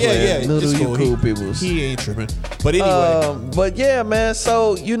I'm just but yeah, playing. Noodle, it's you cool. cool peoples. He ain't tripping. But anyway, But yeah, man.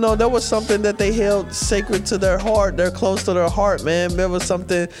 So you know, there was something that they held sacred to their heart. They're close to their heart, man. There was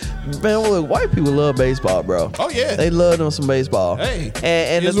something, man. Look, white people love baseball, bro. Oh, yeah. they love them some baseball. Hey,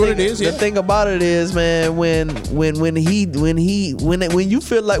 and is the what thing, it is, yeah. The thing about it is, man, when you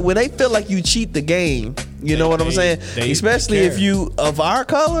feel like when they feel like you cheat the game, you know what I'm saying? they Especially care. if you of our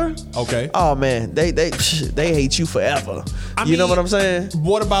color. okay. Oh man, they hate you forever. You know what I'm saying?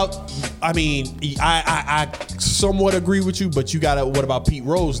 What about? I mean, I somewhat agree with you, but you gotta. What about Pete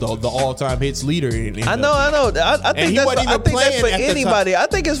Rose though, the all-time hits leader? I know. I think he that's wasn't even that's playing for at the anybody. I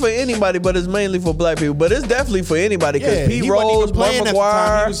think it's for anybody, but it's mainly for black people. But it's definitely for anybody because Yeah, Pete he wasn't Rose, even Mark playing at the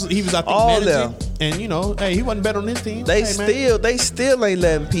time. McGuire, He was I think all managing, them. and you know, hey, he wasn't bet on his team. They Hey, man. they still ain't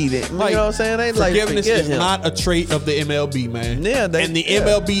letting Pete in. You know what I'm saying? They like Forgiveness forget is him. not a trait of the MLB, man. Yeah, and the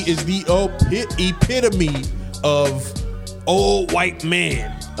MLB is the epitome of old white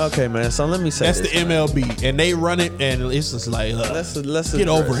man. Okay, man. So let me say That's this, the man. MLB, and they run it, and it's just like, Let's get address,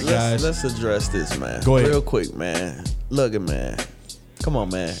 over it, guys. Let's address this, man. Go ahead. Real quick, man. Look at man. Come on,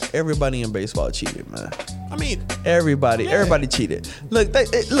 man. Everybody in baseball cheated, man. I mean, Everybody cheated. Look,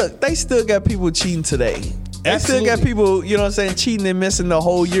 they still got people cheating today. They still got people, you know what I'm saying, cheating and missing the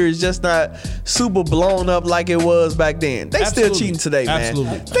whole year. It's just not super blown up like it was back then. They still cheating today, man.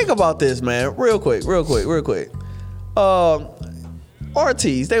 Absolutely. Think about this, man. Real quick.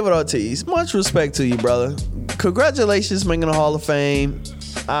 David Ortiz, much respect to you, brother. Congratulations making the Hall of Fame.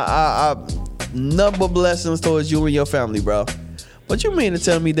 I number blessings towards you and your family, bro. But you mean to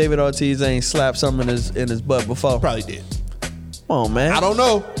tell me David Ortiz ain't slapped something in his butt before? Probably did. Come on, man. I don't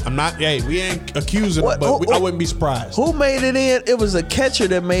know. I'm not. Hey, we ain't accusing him, but I wouldn't be surprised. Who made it in? It was a catcher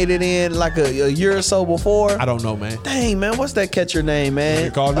that made it in like a year or so before. I don't know, man. Dang, man, what's that catcher name, man?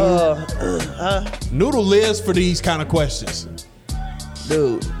 You call Noodle? Noodle lives for these kind of questions.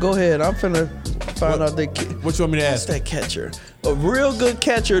 Dude, go ahead. I'm finna find out that. What you want me to What's ask? that catcher? A real good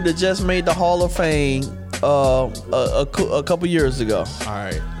catcher that just made the Hall of Fame a couple years ago. All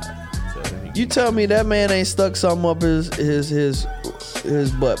right. You tell me that man ain't stuck something up his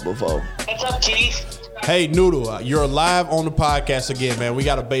butt before. What's up, Keith? Hey, Noodle, you're live on the podcast again, man. We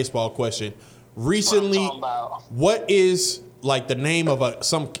got a baseball question. Recently, what is like the name of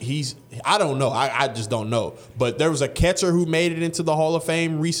I don't know. I just don't know. But there was a catcher who made it into the Hall of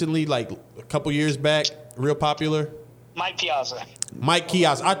Fame recently, like a couple years back, real popular. Mike Piazza.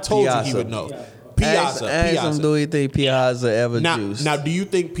 I told you he would know. Piazza. Ask him, do you think Piazza ever juiced? Now, do you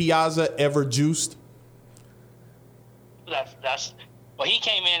think Piazza ever juiced? Well, he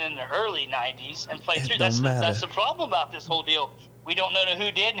came in the early 90s and played through. That's the problem about this whole deal. We don't know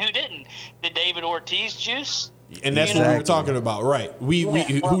who did and who didn't. Did David Ortiz juice? And that's what we were talking about, right?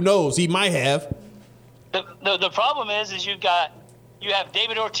 Who knows? He might have. The problem is you have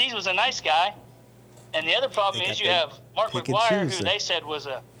David Ortiz was a nice guy, and the other problem is you have Mark McGwire, who they said was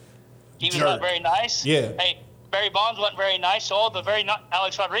he was not very nice. Yeah. Hey, Barry Bonds wasn't very nice.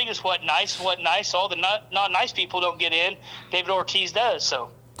 Alex Rodriguez wasn't nice. All the not nice people don't get in. David Ortiz does.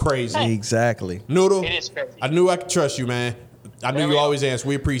 So crazy. Hey. Exactly. Noodle. It is crazy. I knew I could trust you, man. I knew you always answer.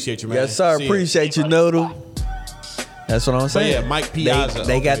 We appreciate you, man. Yes, sir. Appreciate you, Noodle. That's what I'm saying. But yeah, Mike Piazza.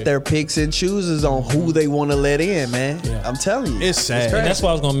 They got their picks and chooses on who they want to let in, man. Yeah. I'm telling you, it's sad. And that's what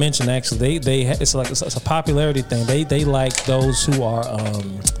I was gonna mention. Actually, it's a popularity thing. They like those who are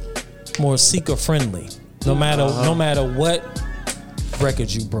more seeker friendly. No matter what record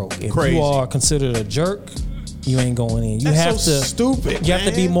you broke, if you are considered a jerk, you ain't going in. You have to stupid. You have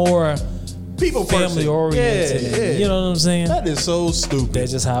to be more people family oriented. Yeah. You know what I'm saying? That is so stupid.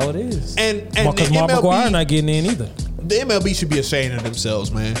 That's just how it is. And because Mark McGwire not getting in either. The MLB should be ashamed of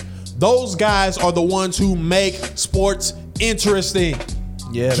themselves, man. Those guys are the ones who make sports interesting.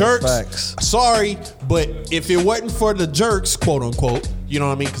 Yeah, jerks. Facts. Sorry, but if it wasn't for the jerks, quote unquote, you know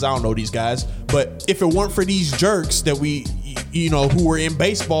what I mean? Because I don't know these guys. But if it weren't for these jerks that who were in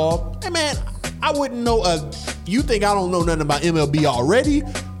baseball, hey man, I wouldn't know. You think I don't know nothing about MLB already?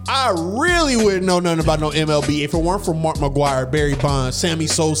 I really wouldn't know nothing about no MLB if it weren't for Mark McGwire, Barry Bonds, Sammy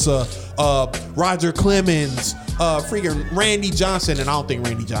Sosa, Roger Clemens, freaking Randy Johnson. And I don't think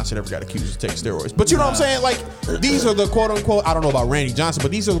Randy Johnson ever got accused of taking steroids. But you know what I'm saying? Like, these are the quote-unquote, I don't know about Randy Johnson,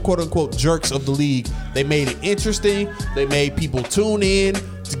 but these are the quote-unquote jerks of the league. They made it interesting. They made people tune in.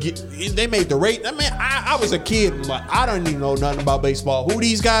 They made the rate. I mean, I was a kid. Like, I don't even know nothing about baseball. Who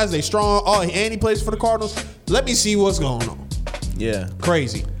these guys? They strong. Oh, and he plays for the Cardinals. Let me see what's going on. Yeah.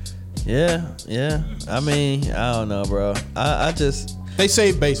 Crazy. Yeah. I mean, I don't know, bro. I just... They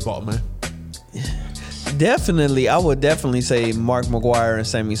saved baseball, man. Definitely, I would definitely say Mark McGwire and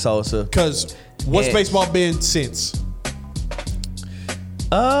Sammy Sosa. Because what's baseball been since?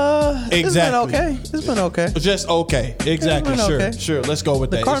 Exactly. It's been okay. It's been okay. Just okay. Exactly. Okay. Sure. Let's go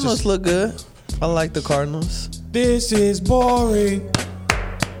with The that. Cardinals look good. I like the Cardinals. This is boring.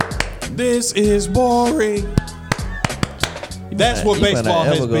 This is boring. That's what baseball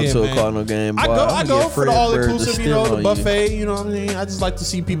has been, go to man. A Cardinal game, boy. I go for the all-inclusive, the you. buffet. You know what I mean? I just like to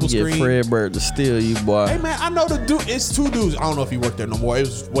see people scream. Get Fred Bird to steal you, boy. Hey man, I know the dude. It's two dudes. I don't know if he worked there no more. It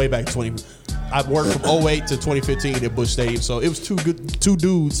was way back 20. I worked from 08 to 2015 at Busch Stadium, so it was two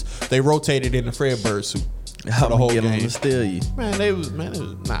dudes. They rotated in the Fred Bird suit for the whole get game. Them to steal you.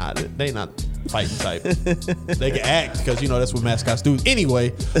 They not fighting type. They can act because that's what mascots do. Anyway,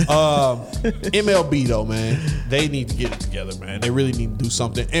 MLB though, man, they need to get it together, man. They really need to do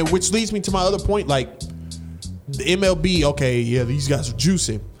something. And which leads me to my other point, like the MLB. Okay, yeah, these guys are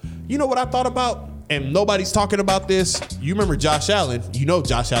juicing. You know what I thought about? And nobody's talking about this. You remember Josh Allen?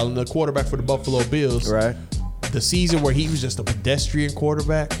 Josh Allen, the quarterback for the Buffalo Bills. Right. The season where he was just a pedestrian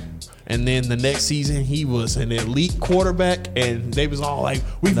quarterback. And then the next season, he was an elite quarterback. And they was all like,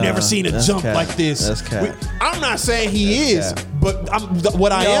 we've never seen a jump like this. That's cap. I'm not saying he is, But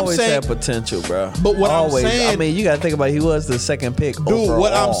what I am always saying, had potential, bro. But what always, I'm saying, I mean, you got to think about it, he was the second pick. dude. Overall.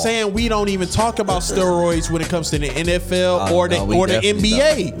 What I'm saying, we don't even talk about steroids when it comes to the NFL or the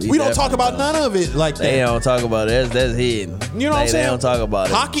NBA. We don't talk about none of it like that. They don't talk about it. That's hidden. You know what I'm saying? They don't talk about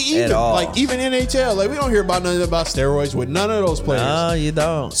it. Hockey, even like even NHL, like we don't hear about nothing about steroids with none of those players. No, you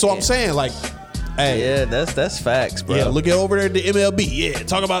don't. So I'm saying, like, hey, yeah, that's facts, bro. yeah, look at over there at the MLB. Yeah,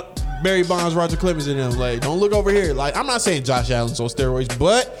 talk about Barry Bonds, Roger Clemens, and them. Like, don't look over here. Like, I'm not saying Josh Allen's on steroids,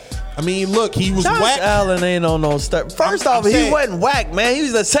 but I mean, look, he was Josh whack. Allen ain't on no steroids. First off, he wasn't whack, man. He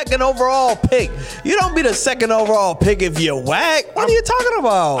was the second overall pick. You don't be the second overall pick if you're whack. What are you talking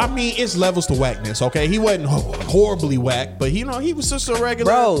about? I mean, it's levels to whackness. Okay, he wasn't horribly whack, but he was just a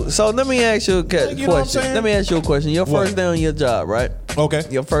regular. Bro, so let me ask you a question. You know what I'm saying? Let me ask you a question. Your first day on your job, right? Okay.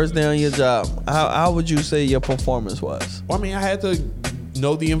 Your first day on your job. How would you say your performance was? Well, I mean, I had to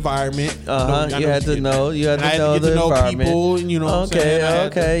know the environment. You had to know the environment. People, and you know what I'm saying?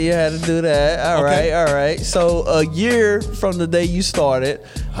 Okay, you had to do that. All right. So a year from the day you started,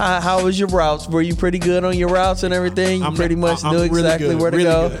 how was your routes? Were you pretty good on your routes and everything? You pretty much knew exactly where to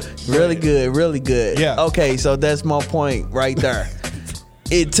go. Really good. Yeah. Okay, so that's my point right there.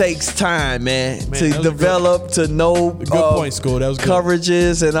 It takes time, man to develop, to know good point, School. That was good.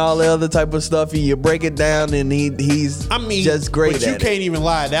 Coverages and all the other type of stuff. You break it down, and he's just great but at you it. Can't even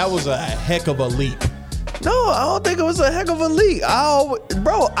lie. That was a heck of a leap. No, I don't think it was a heck of a leap.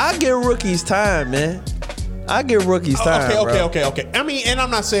 I give rookies time, man. I give rookies time. Okay. I mean, and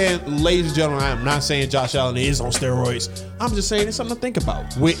I'm not saying, ladies and gentlemen, I am not saying Josh Allen is on steroids. I'm just saying it's something to think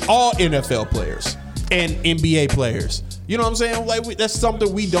about with all NFL players and NBA players. You know what I'm saying? Like that's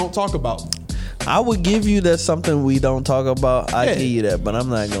something we don't talk about. I would give you that's something we don't talk about. I give you that, but I'm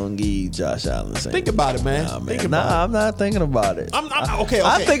not gonna give you Josh Allen. Think about it, man. I'm not thinking about it. Okay.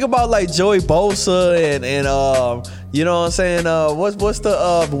 I think about like Joey Bosa and you know what I'm saying? What's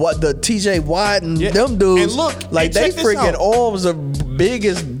the TJ Watt and them dudes? And look, like they freaking arms are big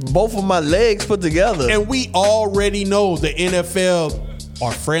as both of my legs put together. And we already know the NFL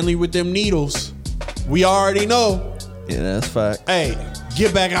are friendly with them needles. We already know. Yeah, that's fact. Hey,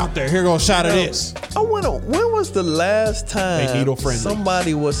 get back out there. Here goes a shot of this. I wonder when was the last time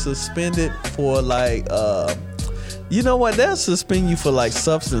somebody was suspended for like you know what? They'll suspend you for like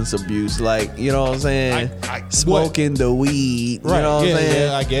substance abuse, like you know what I'm saying, smoking the weed. Right? You know what I'm saying?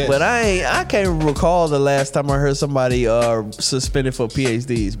 Yeah, I guess. But I can't recall the last time I heard somebody suspended for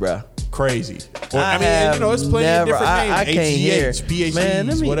PhDs, bro. Crazy. Well, I mean, you know, it's plenty of different names. I can't hear. PhDs, man,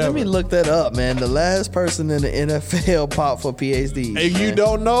 whatever. Let me look that up, man. The last person in the NFL popped for PhDs. Hey, you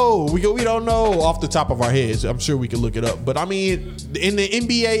don't know. We don't know off the top of our heads. I'm sure we can look it up. But I mean, in the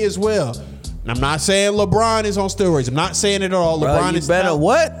NBA as well. I'm not saying LeBron is on steroids. I'm not saying it at all. LeBron is better.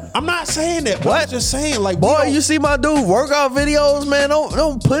 What? I'm not saying that. But I'm just saying, like, boy, you see my dude workout videos, man.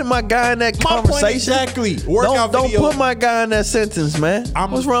 Don't put my guy in that conversation. Exactly. Workout don't put my guy in that sentence, man.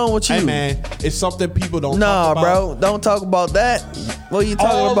 What's wrong with you? Hey, man, it's something people don't talk about. Bro, don't talk about that. What are you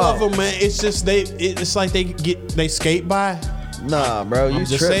talking about? All of them, man. It's just it's like they skate by. Nah, bro, you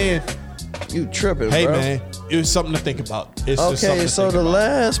just saying. You tripping, hey, bro. Hey, man, it was something to think about. It's okay, so the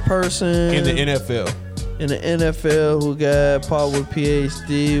last person in the NFL. In the NFL who got popped with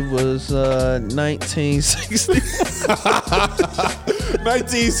PhD was 1960.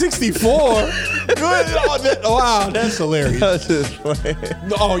 1964. Good. Wow, that's hilarious. I'm just playing.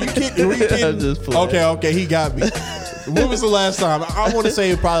 No, you kidding? I'm just playing. Okay, he got me. When was the last time? I want to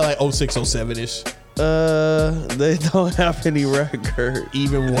say probably like 06, 07-ish. They don't have any record.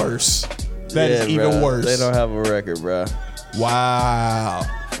 Even worse. That is even worse. They don't have a record, bro. Wow.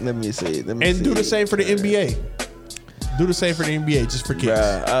 Let me see. Do the same for the NBA. Do the same for the NBA, just for kicks.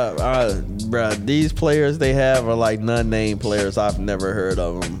 Bruh, these players they have are like non-name players. I've never heard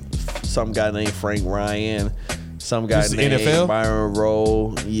of them. Some guy named Frank Ryan. Some guy named NFL? Byron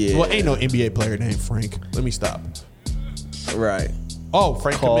Rowe. Yeah. Well, ain't no NBA player named Frank. Let me stop. Right. Oh,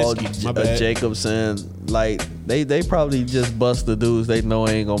 Frank Kaminsky. My bad. Jacobson. Like, they probably just bust the dudes they know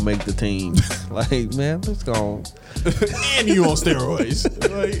ain't gonna make the team. Like, man, let's go. And you on steroids.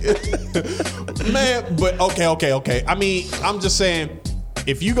 Like, man, but okay. I mean, I'm just saying,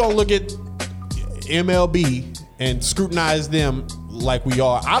 if you gonna look at MLB and scrutinize them like we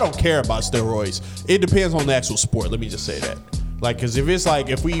are, I don't care about steroids. It depends on the actual sport. Let me just say that. Like, because if it's like,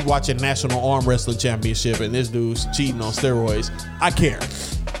 if we watch a national arm wrestling championship and this dude's cheating on steroids, I care.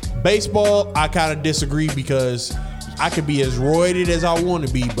 Baseball, I kind of disagree because I could be as roided as I want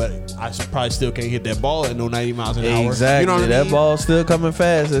to be, but I probably still can't hit that ball at no 90 miles an hour. Exactly. You know what I mean? That ball's still coming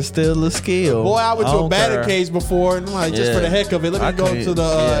fast. It's still a skill. Boy, I went to a batting cage before, and like, just for the heck of it, let me go to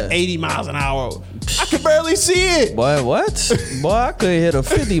the 80 miles an hour. I can barely see it. Boy, what? Boy, I could hit a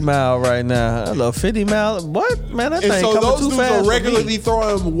 50 mile right now. I love 50 mile. What? Man, that And thing so coming those too dudes fast are for regularly me.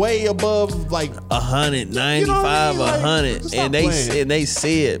 throwing way above like 195, You know what I mean? Like, 100, stop and playing. they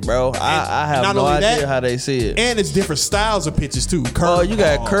see it, bro. I have not no only idea that, how they see it. and it's different styles of pitches too. Oh, you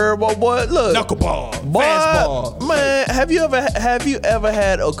got curveball, boy. Look, knuckleball, boy, fastball. man. Have you ever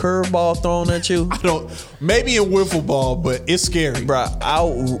had a curveball thrown at you? I don't. Maybe in wiffle ball, but it's scary. Bro, I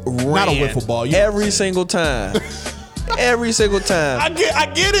ran Not a wiffle ball. You know every single time. Every single time. I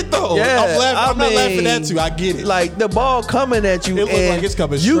get it though. Yeah, I'm not I laughing mean, at you. I get it. Like the ball coming at you, It look and like it's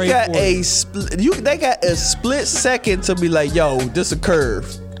coming you straight got for you. they got a split second to be like, yo, this a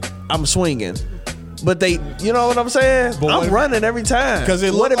curve. I'm swinging. But they, you know what I'm saying? But what I'm if- running every time. Because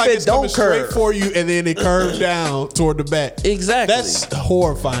it what looks if like it it's coming don't straight curve, for you, and then it curves down toward the back. Exactly. That's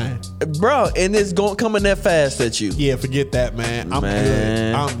horrifying. bro? And it's coming that fast at you. Yeah, forget that, man. I'm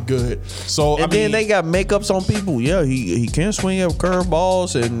Man. good. I'm good. So And then they got makeups on people. Yeah, he can swing up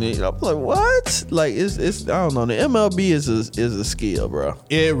curveballs, and I'm like, what? Like it's I don't know. The MLB is a skill, bro.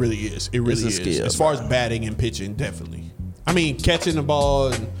 It really is. It really It's a is. skill, As far bro. as batting and pitching, definitely. I mean, catching the ball.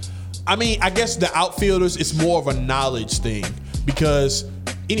 And, I mean, I guess the outfielders, it's more of a knowledge thing because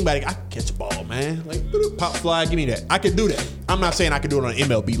anybody, I can catch a ball, man. Like, pop fly, give me that. I can do that. I'm not saying I can do it on an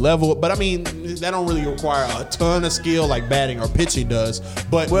MLB level, but I mean, that don't really require a ton of skill like batting or pitching does.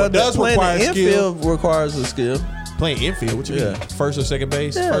 But Well, what does playing require the skill, infield requires a skill. playing infield, what you Yeah. mean? First or second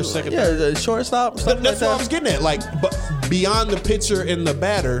base? First, second, yeah, third? the shortstop. Something That's like what I that. was getting at. Like, but beyond the pitcher and the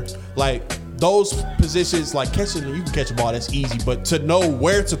batter, like those positions, like catching, you can catch a ball, that's easy. But to know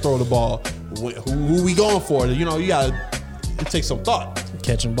where to throw the ball, who we going for, you know, you gotta. It takes some thought.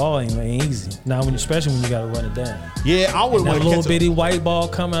 Catching ball ain't easy. Now, especially when you got to run it down. Yeah, I would That want to little catch bitty white ball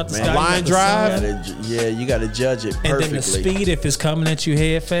come out the Man, sky. line you got the drive. sun, Yeah, you got to judge it and perfectly. then the speed, if it's coming at you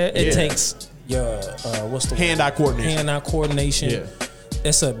head fast, it Yeah. takes your what's the hand-eye coordination. Hand-eye coordination. Yeah.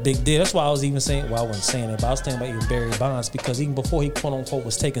 It's a big deal. That's why I was even saying. Well, I wasn't saying it, but I was saying about even Barry Bonds because even before he quote unquote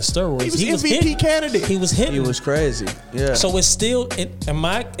was taking steroids, He was MVP hitting. candidate. He was hitting. He was crazy. Yeah. So it's still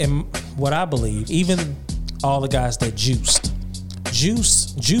in what I believe. Even all the guys that juicing,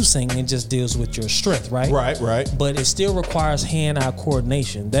 it just deals with your strength, right? Right. But it still requires hand-eye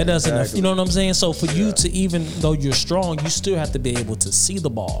coordination. That doesn't, Exactly. you know what I'm saying? So for you to, even though you're strong, you still have to be able to see the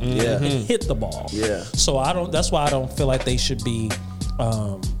ball Yeah. and hit the ball. Yeah. So that's why I don't feel like they should be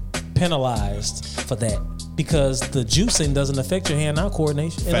penalized for that. Because the juicing doesn't affect your hand-eye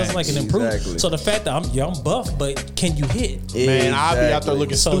coordination. It doesn't like an improve. Exactly. So the fact that I'm buff, but can you hit? Man, I'll be out there Exactly.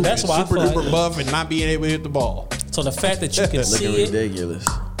 looking So stupid, that's why I super feel duper like- buff, and not being able to hit the ball. So the fact that you can see Looking it ridiculous.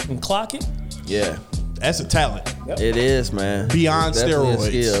 and clock it, Yeah, That's a talent. it is, man. Beyond It's definitely steroids.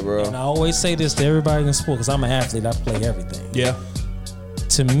 a skill, bro. and I always say this to everybody in sport because I'm an athlete. I play everything. Yeah.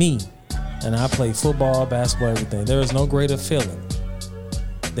 To me, and I play football, basketball, everything. There is no greater feeling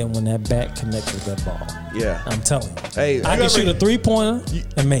than when that bat connects with that ball. Yeah. I'm telling you. Hey, I can shoot a 3-pointer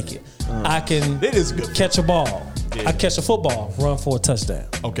and make it. I can It is good. catch a ball. Yeah. I catch a football, run for a touchdown.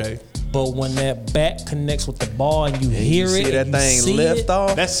 Okay. But when that bat connects with the ball and you hear you it, see that and you thing see lift it,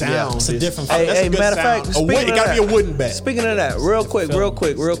 off. That sound. It's a different Oh, feeling. that's a Hey, good matter of sound. fact, A wood, speaking it of gotta be a that- wooden bat. Speaking of that, real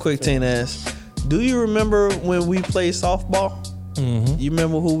quick, Tina. Do you remember when we played softball? Mm-hmm. You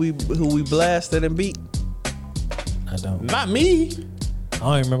remember who we blasted and beat? I don't. Not me. I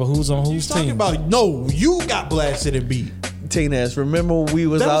don't even remember who's on whose Talking team. about no, you got blasted and beat. Tina, remember when we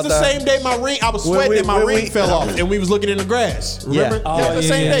was That out was the there? same day my ring. I was When sweating we- and my when ring we- fell off, and we was looking in the grass. Remember? Yeah. Oh, That was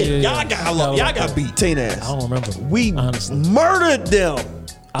the yeah, same yeah, day. yeah, Y'all yeah. got beat. Tina, I don't remember. we honestly. murdered them.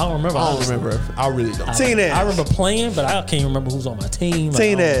 I don't remember. I don't honestly. remember. I really don't. Tina. I remember playing, but I can't remember who's on my team.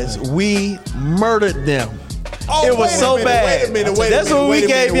 Tina, we murdered them. Oh, It was wait a so minute, bad. Wait a minute. That's when we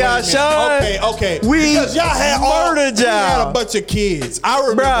gave y'all a shine. Okay. We because y'all had murdered you had y'all. a bunch of kids. I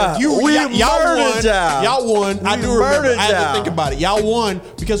remember Bruh, y'all we won. murdered y'all. Y'all won. I We do remember. murdered I had y'all. to think about it. Y'all won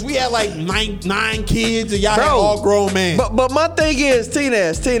because we had like nine kids, and y'all had Bro, all grown men. But my thing is, Tina,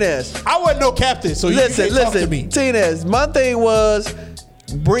 I wasn't no captain, so you can't talk to me. Tina, my thing was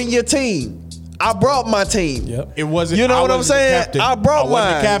bring your team. I brought my team. Yep. It wasn't. You know I what I'm wasn't the saying? captain. I brought I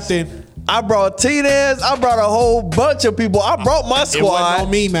wasn't mine. the captain. I brought Tinez. I brought a whole bunch of people. I brought my It wasn't squad. on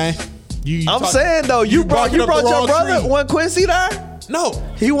me, man. I'm saying though, you brought barking up the your wrong brother. tree. One Quincy there? No,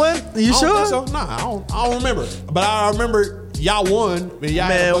 He went. You I sure? don't think so. Nah, I don't remember. But I remember y'all won. And y'all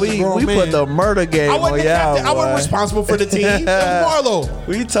had a Man, bunch of we grown put men. the murder game I on wasn't the y'all. captain. I wasn't boy. responsible for the team. It was Marlo.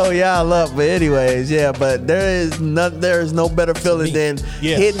 We told y'all up, but anyways, yeah. But there is no better feeling than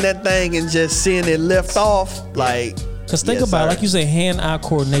Yeah. hitting that thing and just seeing it lift off. Like, Because think yes, about it, sir. like you say, hand-eye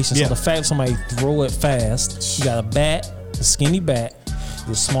coordination. Yeah. So the fact somebody throw it fast, you got a bat, a skinny bat,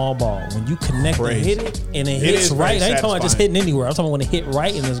 with small ball. When you connect and Crazy. hit it, and it It hits is right. very I ain't talking about just satisfying. hitting anywhere. I'm talking about when it hit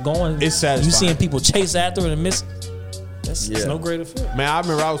right and it's going. It's satisfying. You seeing people chase after it and miss. It's Yeah. no greater feeling. Man, I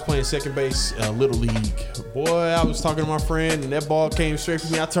remember I was playing second base, Little League. Boy, I was talking to my friend, and that ball came straight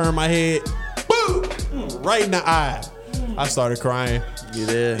for me. I turned my head, boom, right in the eye. I started crying. You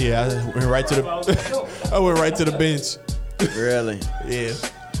did? Yeah, I went right to the. I went right to the bench. Really? Yeah.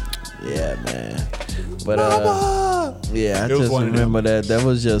 Yeah, man. But yeah, I It was just one of them. remember that. That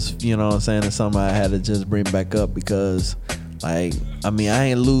was just, you know what I'm saying, it's something I had to just bring back up because, like, I mean, I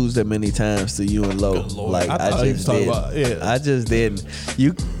ain't lose that many times to you and Low. Good Lord. Like, I I thought he just was did. talking about- yeah. I just didn't.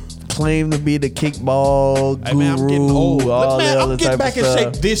 You claim to be the kickball Hey, guru, man, I'm getting old. all Man, the I'm other getting type back of in stuff.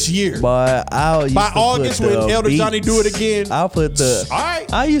 shape this year. But I used By to August, put when the Elder Johnny beats. do it again. I put the. All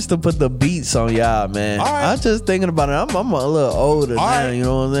right. I used to put the beats on y'all, man. All right. I'm just thinking about it. I'm a little older All now. right. You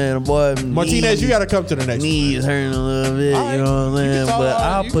know what I'm saying, boy? Martinez, you got to come to the next one. knees hurting a little bit. All right. You know what I'm You can saying? talk, But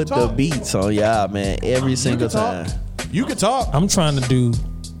I'll you put can the talk. beats on y'all, man, every You single can talk. time. You can talk. I'm trying to do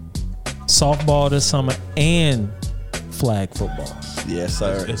softball this summer and flag football. Yes,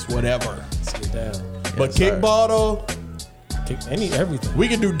 sir. It's whatever. Let's get down. But Yes, sir. kickball though, Everything. we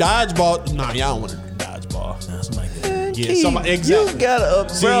can do dodgeball. Nah, y'all don't want to do dodgeball. Nah, somebody get it. Man, Yeah, Keith, somebody- exactly. You gotta,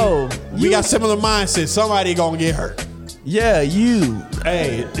 See, bro. we got similar mindsets. Somebody gonna get hurt. Yeah, you.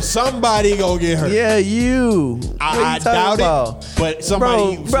 Hey, somebody gonna get hurt. Yeah, you. What I you talking doubt about? it. But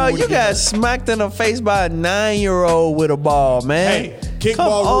somebody, Bro, you got smacked in the face by a 9-year-old with a ball, man. Hey, kickball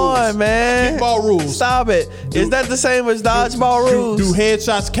Come rules. on, man. Kickball rules. Stop it. Is that the same as dodgeball rules? Do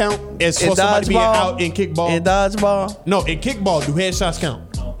headshots count as in for somebody being dodgeball? out in kickball? In dodgeball? No, in kickball, do headshots count?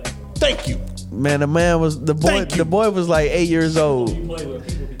 Thank you. Man, the man was the boy. Thank you. The boy was like 8 years old.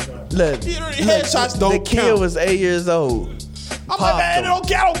 Look, Headshots don't the kid count. was 8 years old. I'm Popped like, man, him.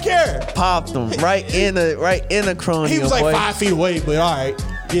 I don't care. Popped him right in the cranium. He was like boy. 5 feet away, but all right.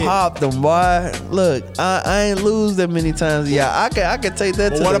 Yeah. Popped him, boy. Look, I ain't lose that many times. Yeah, I can take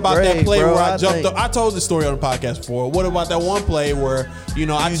that But to what the about grave, that play bro. where I jumped think- up? I told the story on the podcast before. What about that one play where, I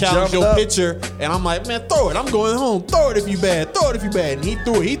challenged jumped your up? pitcher and I'm like, man, throw it. I'm going home. Throw it if you bad. Throw it if you bad. And he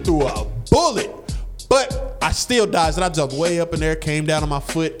threw it. He threw a bullet. But I still dodged and I jumped way up in there, came down on my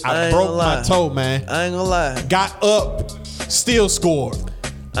foot. I I ain't broke gonna my lie. toe, man. I ain't gonna lie. Got up, still scored.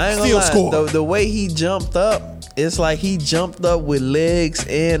 I ain't Still gonna score. lie. The way he jumped up, it's like he jumped up with legs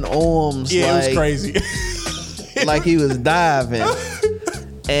and arms. Yeah, like, it was crazy. Like he was diving.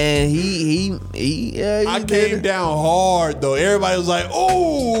 And he I did came it. down hard though. Everybody was like,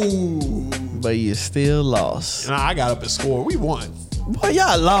 "Oh!" But you still lost. And I got up and scored. We won Boy,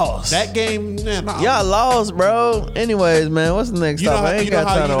 y'all lost. that game. Man, nah. Y'all lost, bro. Anyways, man, what's the next You know, topic? I ain't got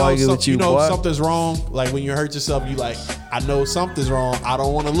time to argue with you, boy. something's wrong. Like when you hurt yourself, you like, I know something's wrong. I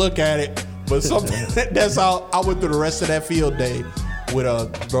don't want to look at it, but something. That's how I went through the rest of that field day with a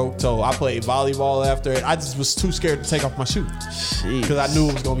broke toe. I played volleyball after it. I just was too scared to take off my shoe because I knew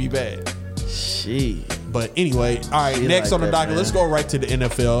it was gonna be bad. Shit. But anyway, all right. Be Next like on the that, docket, man. let's go right to the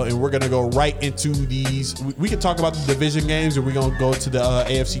NFL, and we're gonna go right into these. We can talk about the division games, and we're gonna go to the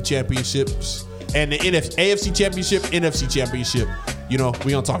AFC championships and the AFC championship, NFC championship. You know,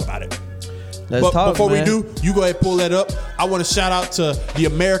 we gonna talk about it. Let's But talk, before man. we do, you go ahead and pull that up. I want to shout out to the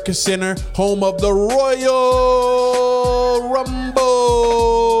America Center, home of the Royal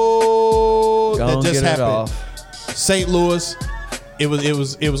Rumble Go that on, just get it happened. off. St. Louis. It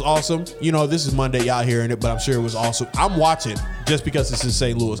was awesome. You know, this is Monday, y'all hearing it, but I'm sure it was awesome. I'm watching just because it's in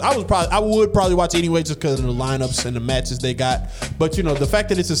St. Louis. I would probably watch anyway just because of the lineups and the matches they got. But you know, the fact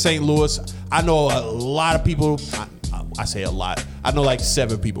that it's in St. Louis, I know a lot of people. I say a lot. I know like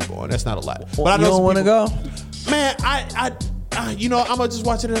 7 people going. That's not a lot. But I know You don't some want to people- go? Man, I you know, I'm gonna just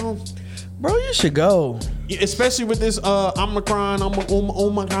watch it at home. Bro, you should go. Especially with this Omicron.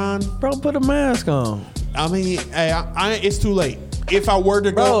 Bro, put a mask on. I mean, hey, it's too late. If I were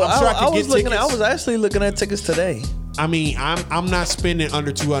to go, Bro, I'm sure I I could was get looking tickets. I was actually looking at tickets today. I mean, I'm not spending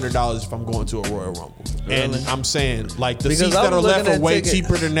under $200 if I'm going to a Royal Rumble. And Really? I'm saying, like, the Because seats I that are was left looking are at way tickets.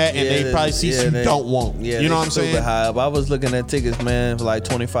 cheaper than that, and they probably seats you don't want. Yeah, you know they what I'm super saying? high up. I was looking at tickets, man, for like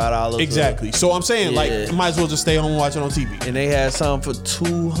 $25. Exactly. So I'm saying, like, Yeah. you might as well just stay home and watch it on TV. And they had some for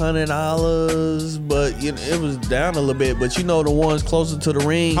 $200, but you know, it was down a little bit. But you know, the ones closer to the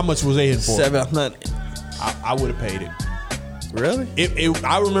ring, How much was they hitting for? $700. I would have paid it. Really?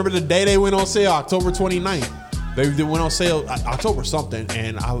 I remember the day they went on sale, October 29th. They went on sale October something,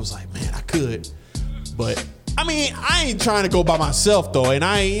 and I was like, man, I could, but I mean, I ain't trying to go by myself though, and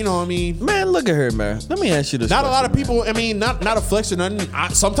I ain't, you know what I mean. Man, look at her, man. Let me ask you this. Not a lot of question, people. I mean, not a flex or nothing.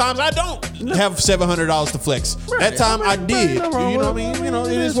 Sometimes I don't have $700 to flex. Right. That time I did. Right, You know what I mean? You know,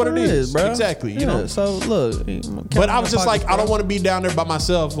 it is what it is, bro. Exactly. You Yeah, know. So look, But I was just like, I don't want to be down there by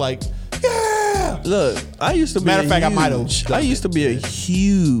myself. Like, yeah. Look, I used to be. Matter of fact, I might have huge- done I used to be a it.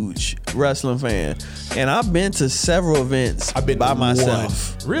 huge wrestling fan, and I've been to several events. I've been by to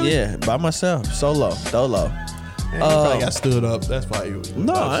myself. one. Really? Yeah, by myself, solo. Man, you probably got stood up. That's why you.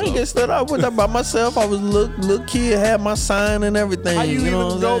 No, I ain't get stood up with that by myself. I was little kid, had my sign and everything. How you know even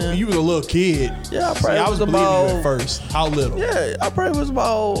what I'm know? saying? You was a little kid. Yeah, I probably I was was believing you about- at first. How little? Yeah, I probably was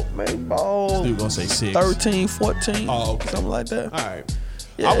maybe about Dude, gonna say 6. 13, 14, Oh, okay. something like that. All right.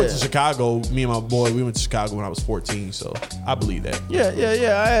 Yeah. I went to Chicago. Me and my boy, we went to Chicago when I was 14. So I believe that. Yeah.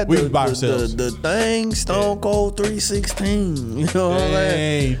 I had We the, was by the, ourselves. the thing, Stone Cold 316. You know what I'm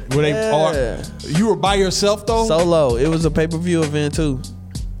saying? Dang. Were they? Yeah. You were by yourself though. Solo. It was a pay-per-view event too.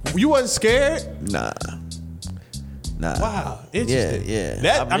 You wasn't scared. Nah. Wow. Interesting. Yeah.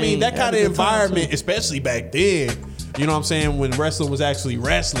 That I mean that had kind a of good time, environment, too. especially back then. You know what I'm saying? When wrestling was actually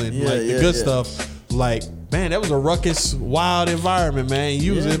wrestling, Yeah, like the yeah, good yeah. stuff. Like, man, that was a ruckus, wild environment, man.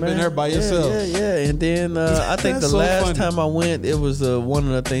 You was in man. there by yourself. Yeah. And then I think the That's so last funny. time I went, it was one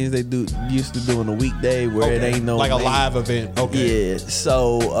of the things they used to do on a weekday where it Okay. ain't no like a main- live event. Okay. Yeah.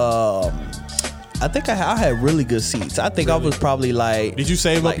 So I think I had really good seats. I think I was probably like. Did you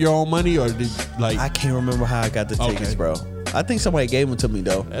save like, up your own money or did like? I can't remember how I got the tickets, Okay. bro. I think somebody gave them to me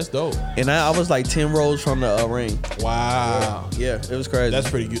though, That's dope. and I was like 10 rows from the ring. Wow. Yeah, it was crazy. That's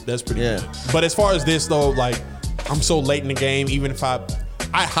pretty good. That's pretty Yeah. good. But as far as this though, like I'm so late in the game, even if I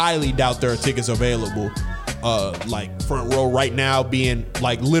highly doubt there are tickets available. Like front row right now being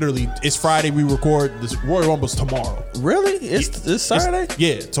like literally it's Friday we record this Royal Rumble's tomorrow. Really? It's Saturday?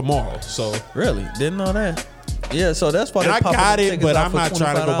 Yeah, tomorrow. So Really? Didn't know that. Yeah, so that's why and they I popping got the it, tickets but out I'm for not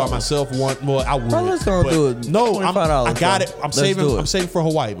trying to go by $25. myself. Well, I would. Bro, let's go but do it. No, I $25, got bro. it. I'm Let's saving. do it. I'm saving for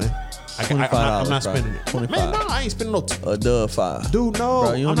Hawaii, man. I'm not $25, spending bro. it. Man, no, I ain't spending no. A dub 5. Dude, no.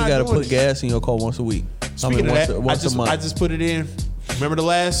 Bro, you I'm only not got to doing put it. gas in your car once a week. Speaking of that, once a month. I just put it in. Remember the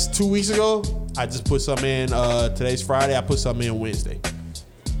last 2 weeks ago? I just put something in. Today's Friday. I put something in Wednesday.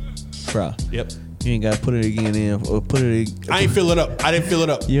 Bro, Yep. you ain't got to put it again in. Or put it. I ain't fill it up. I didn't fill it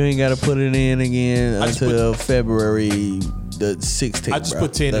up. You ain't got to put it in again I just until February the 16th. I just bro.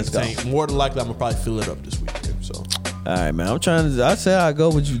 put 10 in Let's the go. tank. More than likely, I'm gonna probably fill it up this weekend. So All right, man. I'm trying to. I said I'd go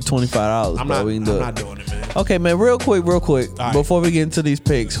with you $25. I'm bro. not. We I'm can do not it. doing it, man. Okay, man. Real quick. right. Before we get into these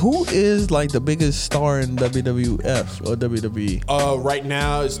picks, who is like the biggest star in WWF or WWE? Right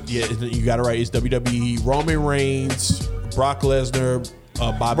now, you got it right. It's WWE. Roman Reigns, Brock Lesnar,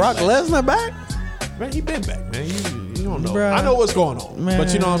 Bobby. Brock Lashley. Lesnar back? Man, he been back, man. You don't know. Bruh. I know what's going on,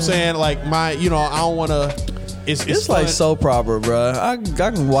 but you know what I'm saying. Like I don't want to. It's like fun. soap opera, bro. I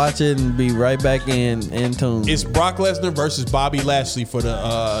can watch it and be right back in tune. It's Brock Lesnar versus Bobby Lashley for the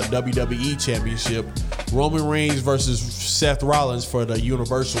WWE Championship. Roman Reigns versus Seth Rollins for the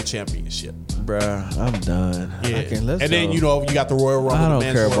Universal Championship. Bruh, I'm done. Yeah, Okay, let's and then go. you know you got the Royal Rumble. I the don't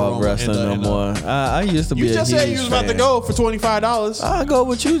men's care Royal about Rumble, wrestling and no more. I used to be You a just huge said you was about to fan. go for $25. I'll go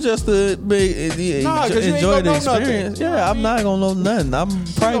with you just to Nah, 'cause you ain't enjoy gonna the know nothing. experience. Yeah, I'm not gonna know nothing. I'm I'll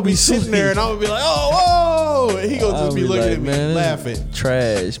probably be sitting there and I'm gonna be like, oh, whoa! And he gonna I'll just be looking like, at me man, this laughing. is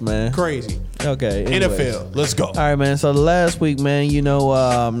trash, man. Crazy. Okay, anyways. NFL, let's go. All right, man. So last week, man, you know,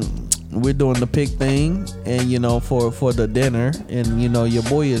 we're doing the pick thing, and you know, for the dinner, and you know, your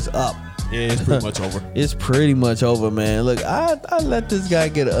boy is up. Yeah, it's pretty much over. It's pretty much over, man. Look, I let this guy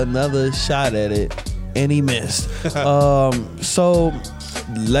get another shot at it, and he missed. So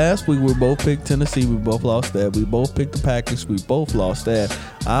last week we both picked Tennessee. We both lost that. We both picked the Packers. We both lost that.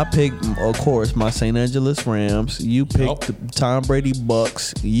 I picked, of course, my St. Angeles Rams. You picked the Tom Brady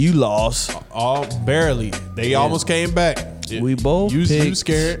Bucks. You lost. Oh, barely. They almost came back. We both you picked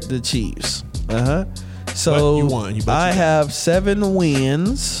scared. the Chiefs. So But you won. You bet I you have 7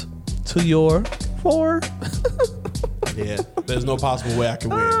 wins to your 4. Yeah, there's no possible way I can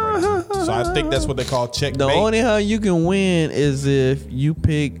win right now. So I think that's what they call checkmate. The only how you can win is if you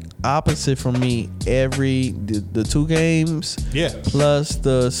pick opposite from me the 2 games. Yeah. Plus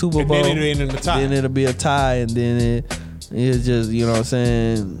the Super And Bowl. then it'll end in a tie. Then it'll be a tie, and then it's just, you know what I'm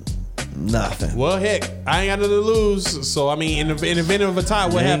saying, nothing. Well, heck, I ain't got nothing to lose. So I mean, in the event of a tie,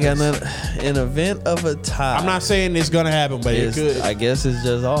 what You ain't got happens? nothing- in event of a tie. I'm not saying it's gonna happen, but it could. I guess it's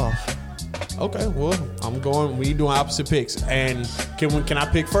just off. Okay, well, I'm going. We doing opposite picks, and can I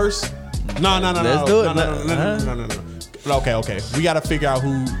pick first? No. Let's do it. No. Okay. We got to figure out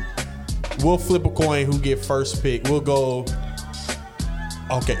who. We'll flip a coin. Who get first pick? We'll go.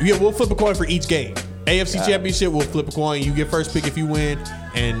 Okay, yeah, we'll flip a coin for each game. AFC Championship, we'll flip a coin. You get first pick if you win.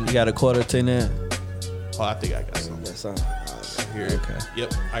 And You got a quarter to that? oh, I think I got something. That's all. Here. Okay.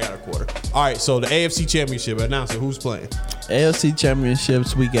 Yep, I got a quarter. All right, so the AFC Championship, announce it. Who's playing? AFC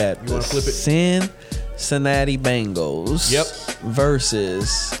Championships, we got You the wanna flip it? Cincinnati Bengals. Yep.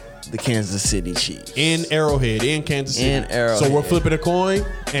 Versus the Kansas City Chiefs. In Arrowhead, in Kansas City. In Arrowhead. So we're flipping a coin,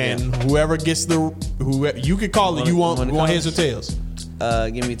 and whoever gets who you can call it. You want heads or tails?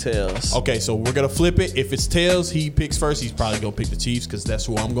 Give me tails. Okay, so we're gonna flip it. If it's tails, he picks first. He's probably gonna pick the Chiefs because that's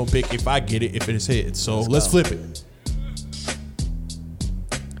who I'm gonna pick if I get it. If it's heads, so let's flip it.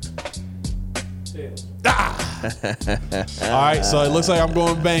 All right, so it looks like I'm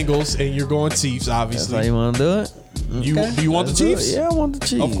going Bengals and you're going Chiefs. That's how Obviously, you want to do it? do you want the Let's do it. Chiefs? Yeah, I want the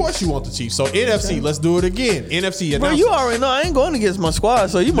Chiefs. Of course you want the Chiefs. So NFC, let's do it again. NFC, Bro, announce you it. already know I ain't going against my squad,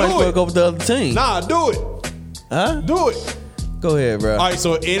 so you might as well it. go with the other team. Nah, do it. Huh? Do it. Go ahead, bro. All right,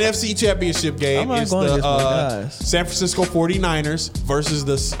 so NFC Championship game I'm not is going the against my guys. San Francisco 49ers versus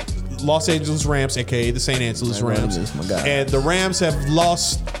the Los Angeles Rams, aka the St. Angeles My Rams. Rams, my guys. And the Rams have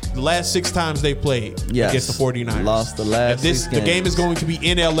lost the last 6 times they played Yes. against the 49ers. Lost the last And 6 the game games. is going to be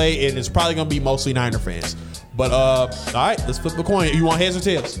in LA, and it's probably going to be mostly Niner fans. But all right, let's flip the coin. You want heads or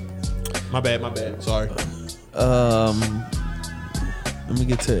tails? My bad. Sorry. Let me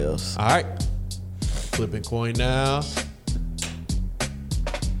get tails. All right, flipping coin now.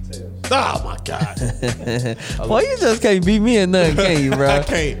 Oh my God! Well, you just can't beat me in nothing, can you, bro? I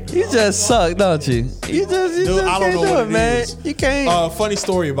can't. You just suck, don't you? You just Dude, I don't can't know do what it, man. is. You can't. Funny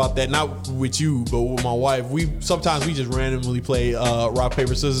story about that. Not with you, but with my wife. Sometimes we just randomly play rock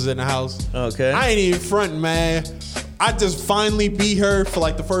paper scissors in the house. Okay. I ain't even fronting, man. I just finally beat her for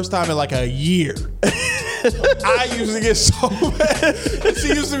like the first time in like a year. I used to get so mad. And she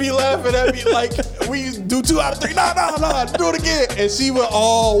used to be laughing at me like, we do 2 out of 3. No, do it again. And she would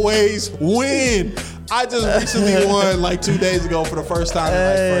always win. I just recently won like 2 days ago for the first time in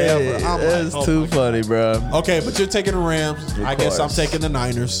like forever. I'm That's like, oh too my funny, bro. God. Okay, but you're taking the Rams. I guess I'm course. taking the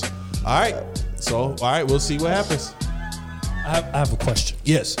Niners. All right. So, all right, we'll see what happens. I have a question.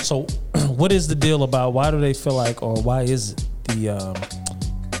 Yes. So, what is the deal about? Why do they feel like, or why is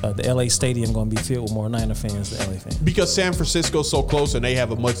the LA stadium going to be filled with more Niner fans than LA fans? Because San Francisco's so close and they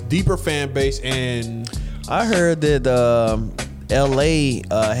have a much deeper fan base. And I heard that LA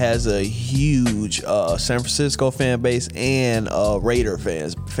has a huge San Francisco fan base and Raider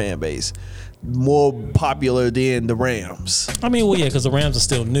fan base, more popular than the Rams. I mean, well, yeah, because the Rams are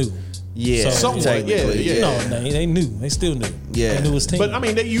still new. Yeah, So- technically, Yeah. No, they new. They still new. Yeah. They newest team. but I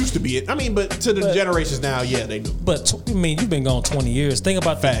mean, they used to be it. I mean, but to the generations now, yeah, they knew. But I mean, you've been gone 20 years. Think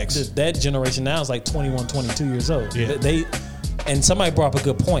about Facts. that generation now is like 21, 22 years old. Yeah. And somebody brought up a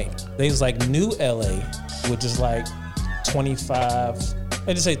good point. They was like new LA, which is like 25.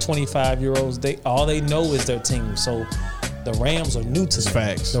 They just say 25-year-olds. All they know is their team. So the Rams are new to them.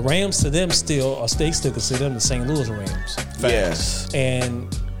 Facts. The Rams to them they still consider them the St. Louis Rams. Yes.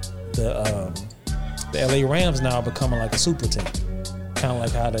 And the LA Rams now are becoming like a super team. Kind of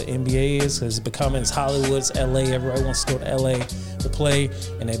like how the NBA is, because it's Hollywood's LA. Everybody wants to go to LA to play,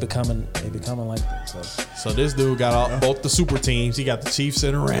 and they becoming like that. So this dude got both the super teams. He got the Chiefs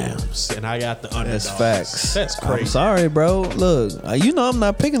and the Rams, and I got the underdogs. That's facts. That's I'm crazy. sorry, bro. Look, you know I'm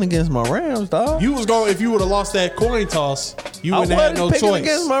not picking against my Rams, dog. You was going if you would have lost that coin toss, you I wouldn't have had wasn't no picking choice.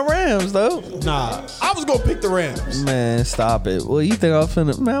 against my Rams, though. Nah, I was gonna pick the Rams. Man, stop it. Well, you think I'm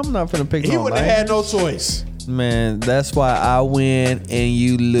finna? Man, I'm not finna pick He no would have Niners. had no choice. Man, that's why I win and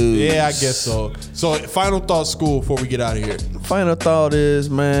you lose. Yeah, I guess so. So, final thoughts, school, before we get out of here. Final thought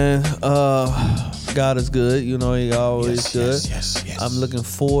is, man, God is good. You know, He always good. Yes. I'm looking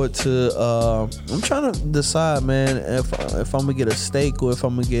forward to. I'm trying to decide, man, if I'm gonna get a steak or if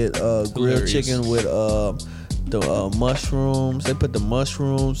I'm gonna get grilled Hilarious. chicken with the mushrooms. They put the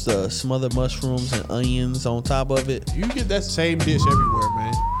mushrooms, the smothered mushrooms and onions on top of it. You get that same dish everywhere,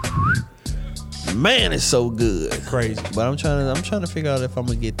 man. Man, it's so good. Crazy. But I'm trying to figure out if I'm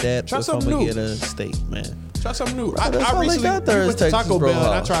gonna get that Try or if I'm something gonna new. get a steak, man. Try something new. that's I all they recently got there we is went to Texas Taco Bell and I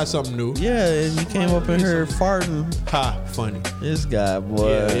Roadhouse. tried something new. Yeah, and you came up in here farting. Ha, funny. This guy,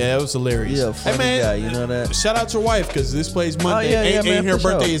 boy. Yeah, it was hilarious. Yeah, funny guy. You know that. Shout out your wife because this plays Monday. yeah, ain't man, her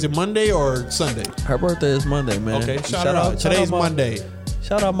for birthday? sure. Is it Monday or Sunday? Her birthday is Monday, man. Okay, shout out. Today's my- Monday.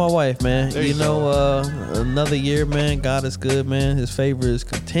 Shout out my wife, man. There You you know, another year, man. God is good, man. His favor is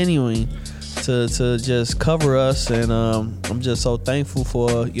continuing to just cover us, and I'm just so thankful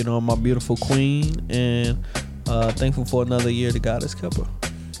for my beautiful queen, and thankful for another year that God has kept her.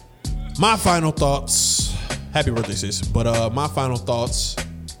 My final thoughts. Happy birthday, sis. But my final thoughts.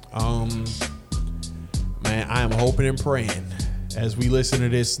 Man, I am hoping and praying as we listen to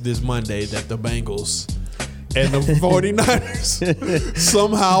this Monday, that the Bengals and the 49ers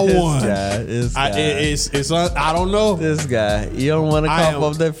somehow won. This guy. I don't know. This guy. You don't want to cough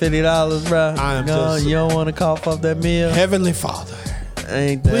up that $50, bro? You don't want to cough up that meal? Heavenly Father.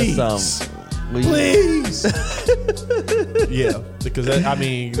 Ain't that something? Please. Yeah, because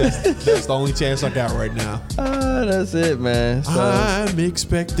that's the only chance I got right now. That's it, man. So, I'm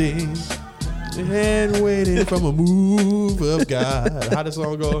expecting and waiting from a move of God. How does the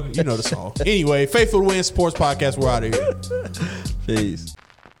song go? You know the song. Anyway, Faithful to Win Sports Podcast. We're out of here. Peace.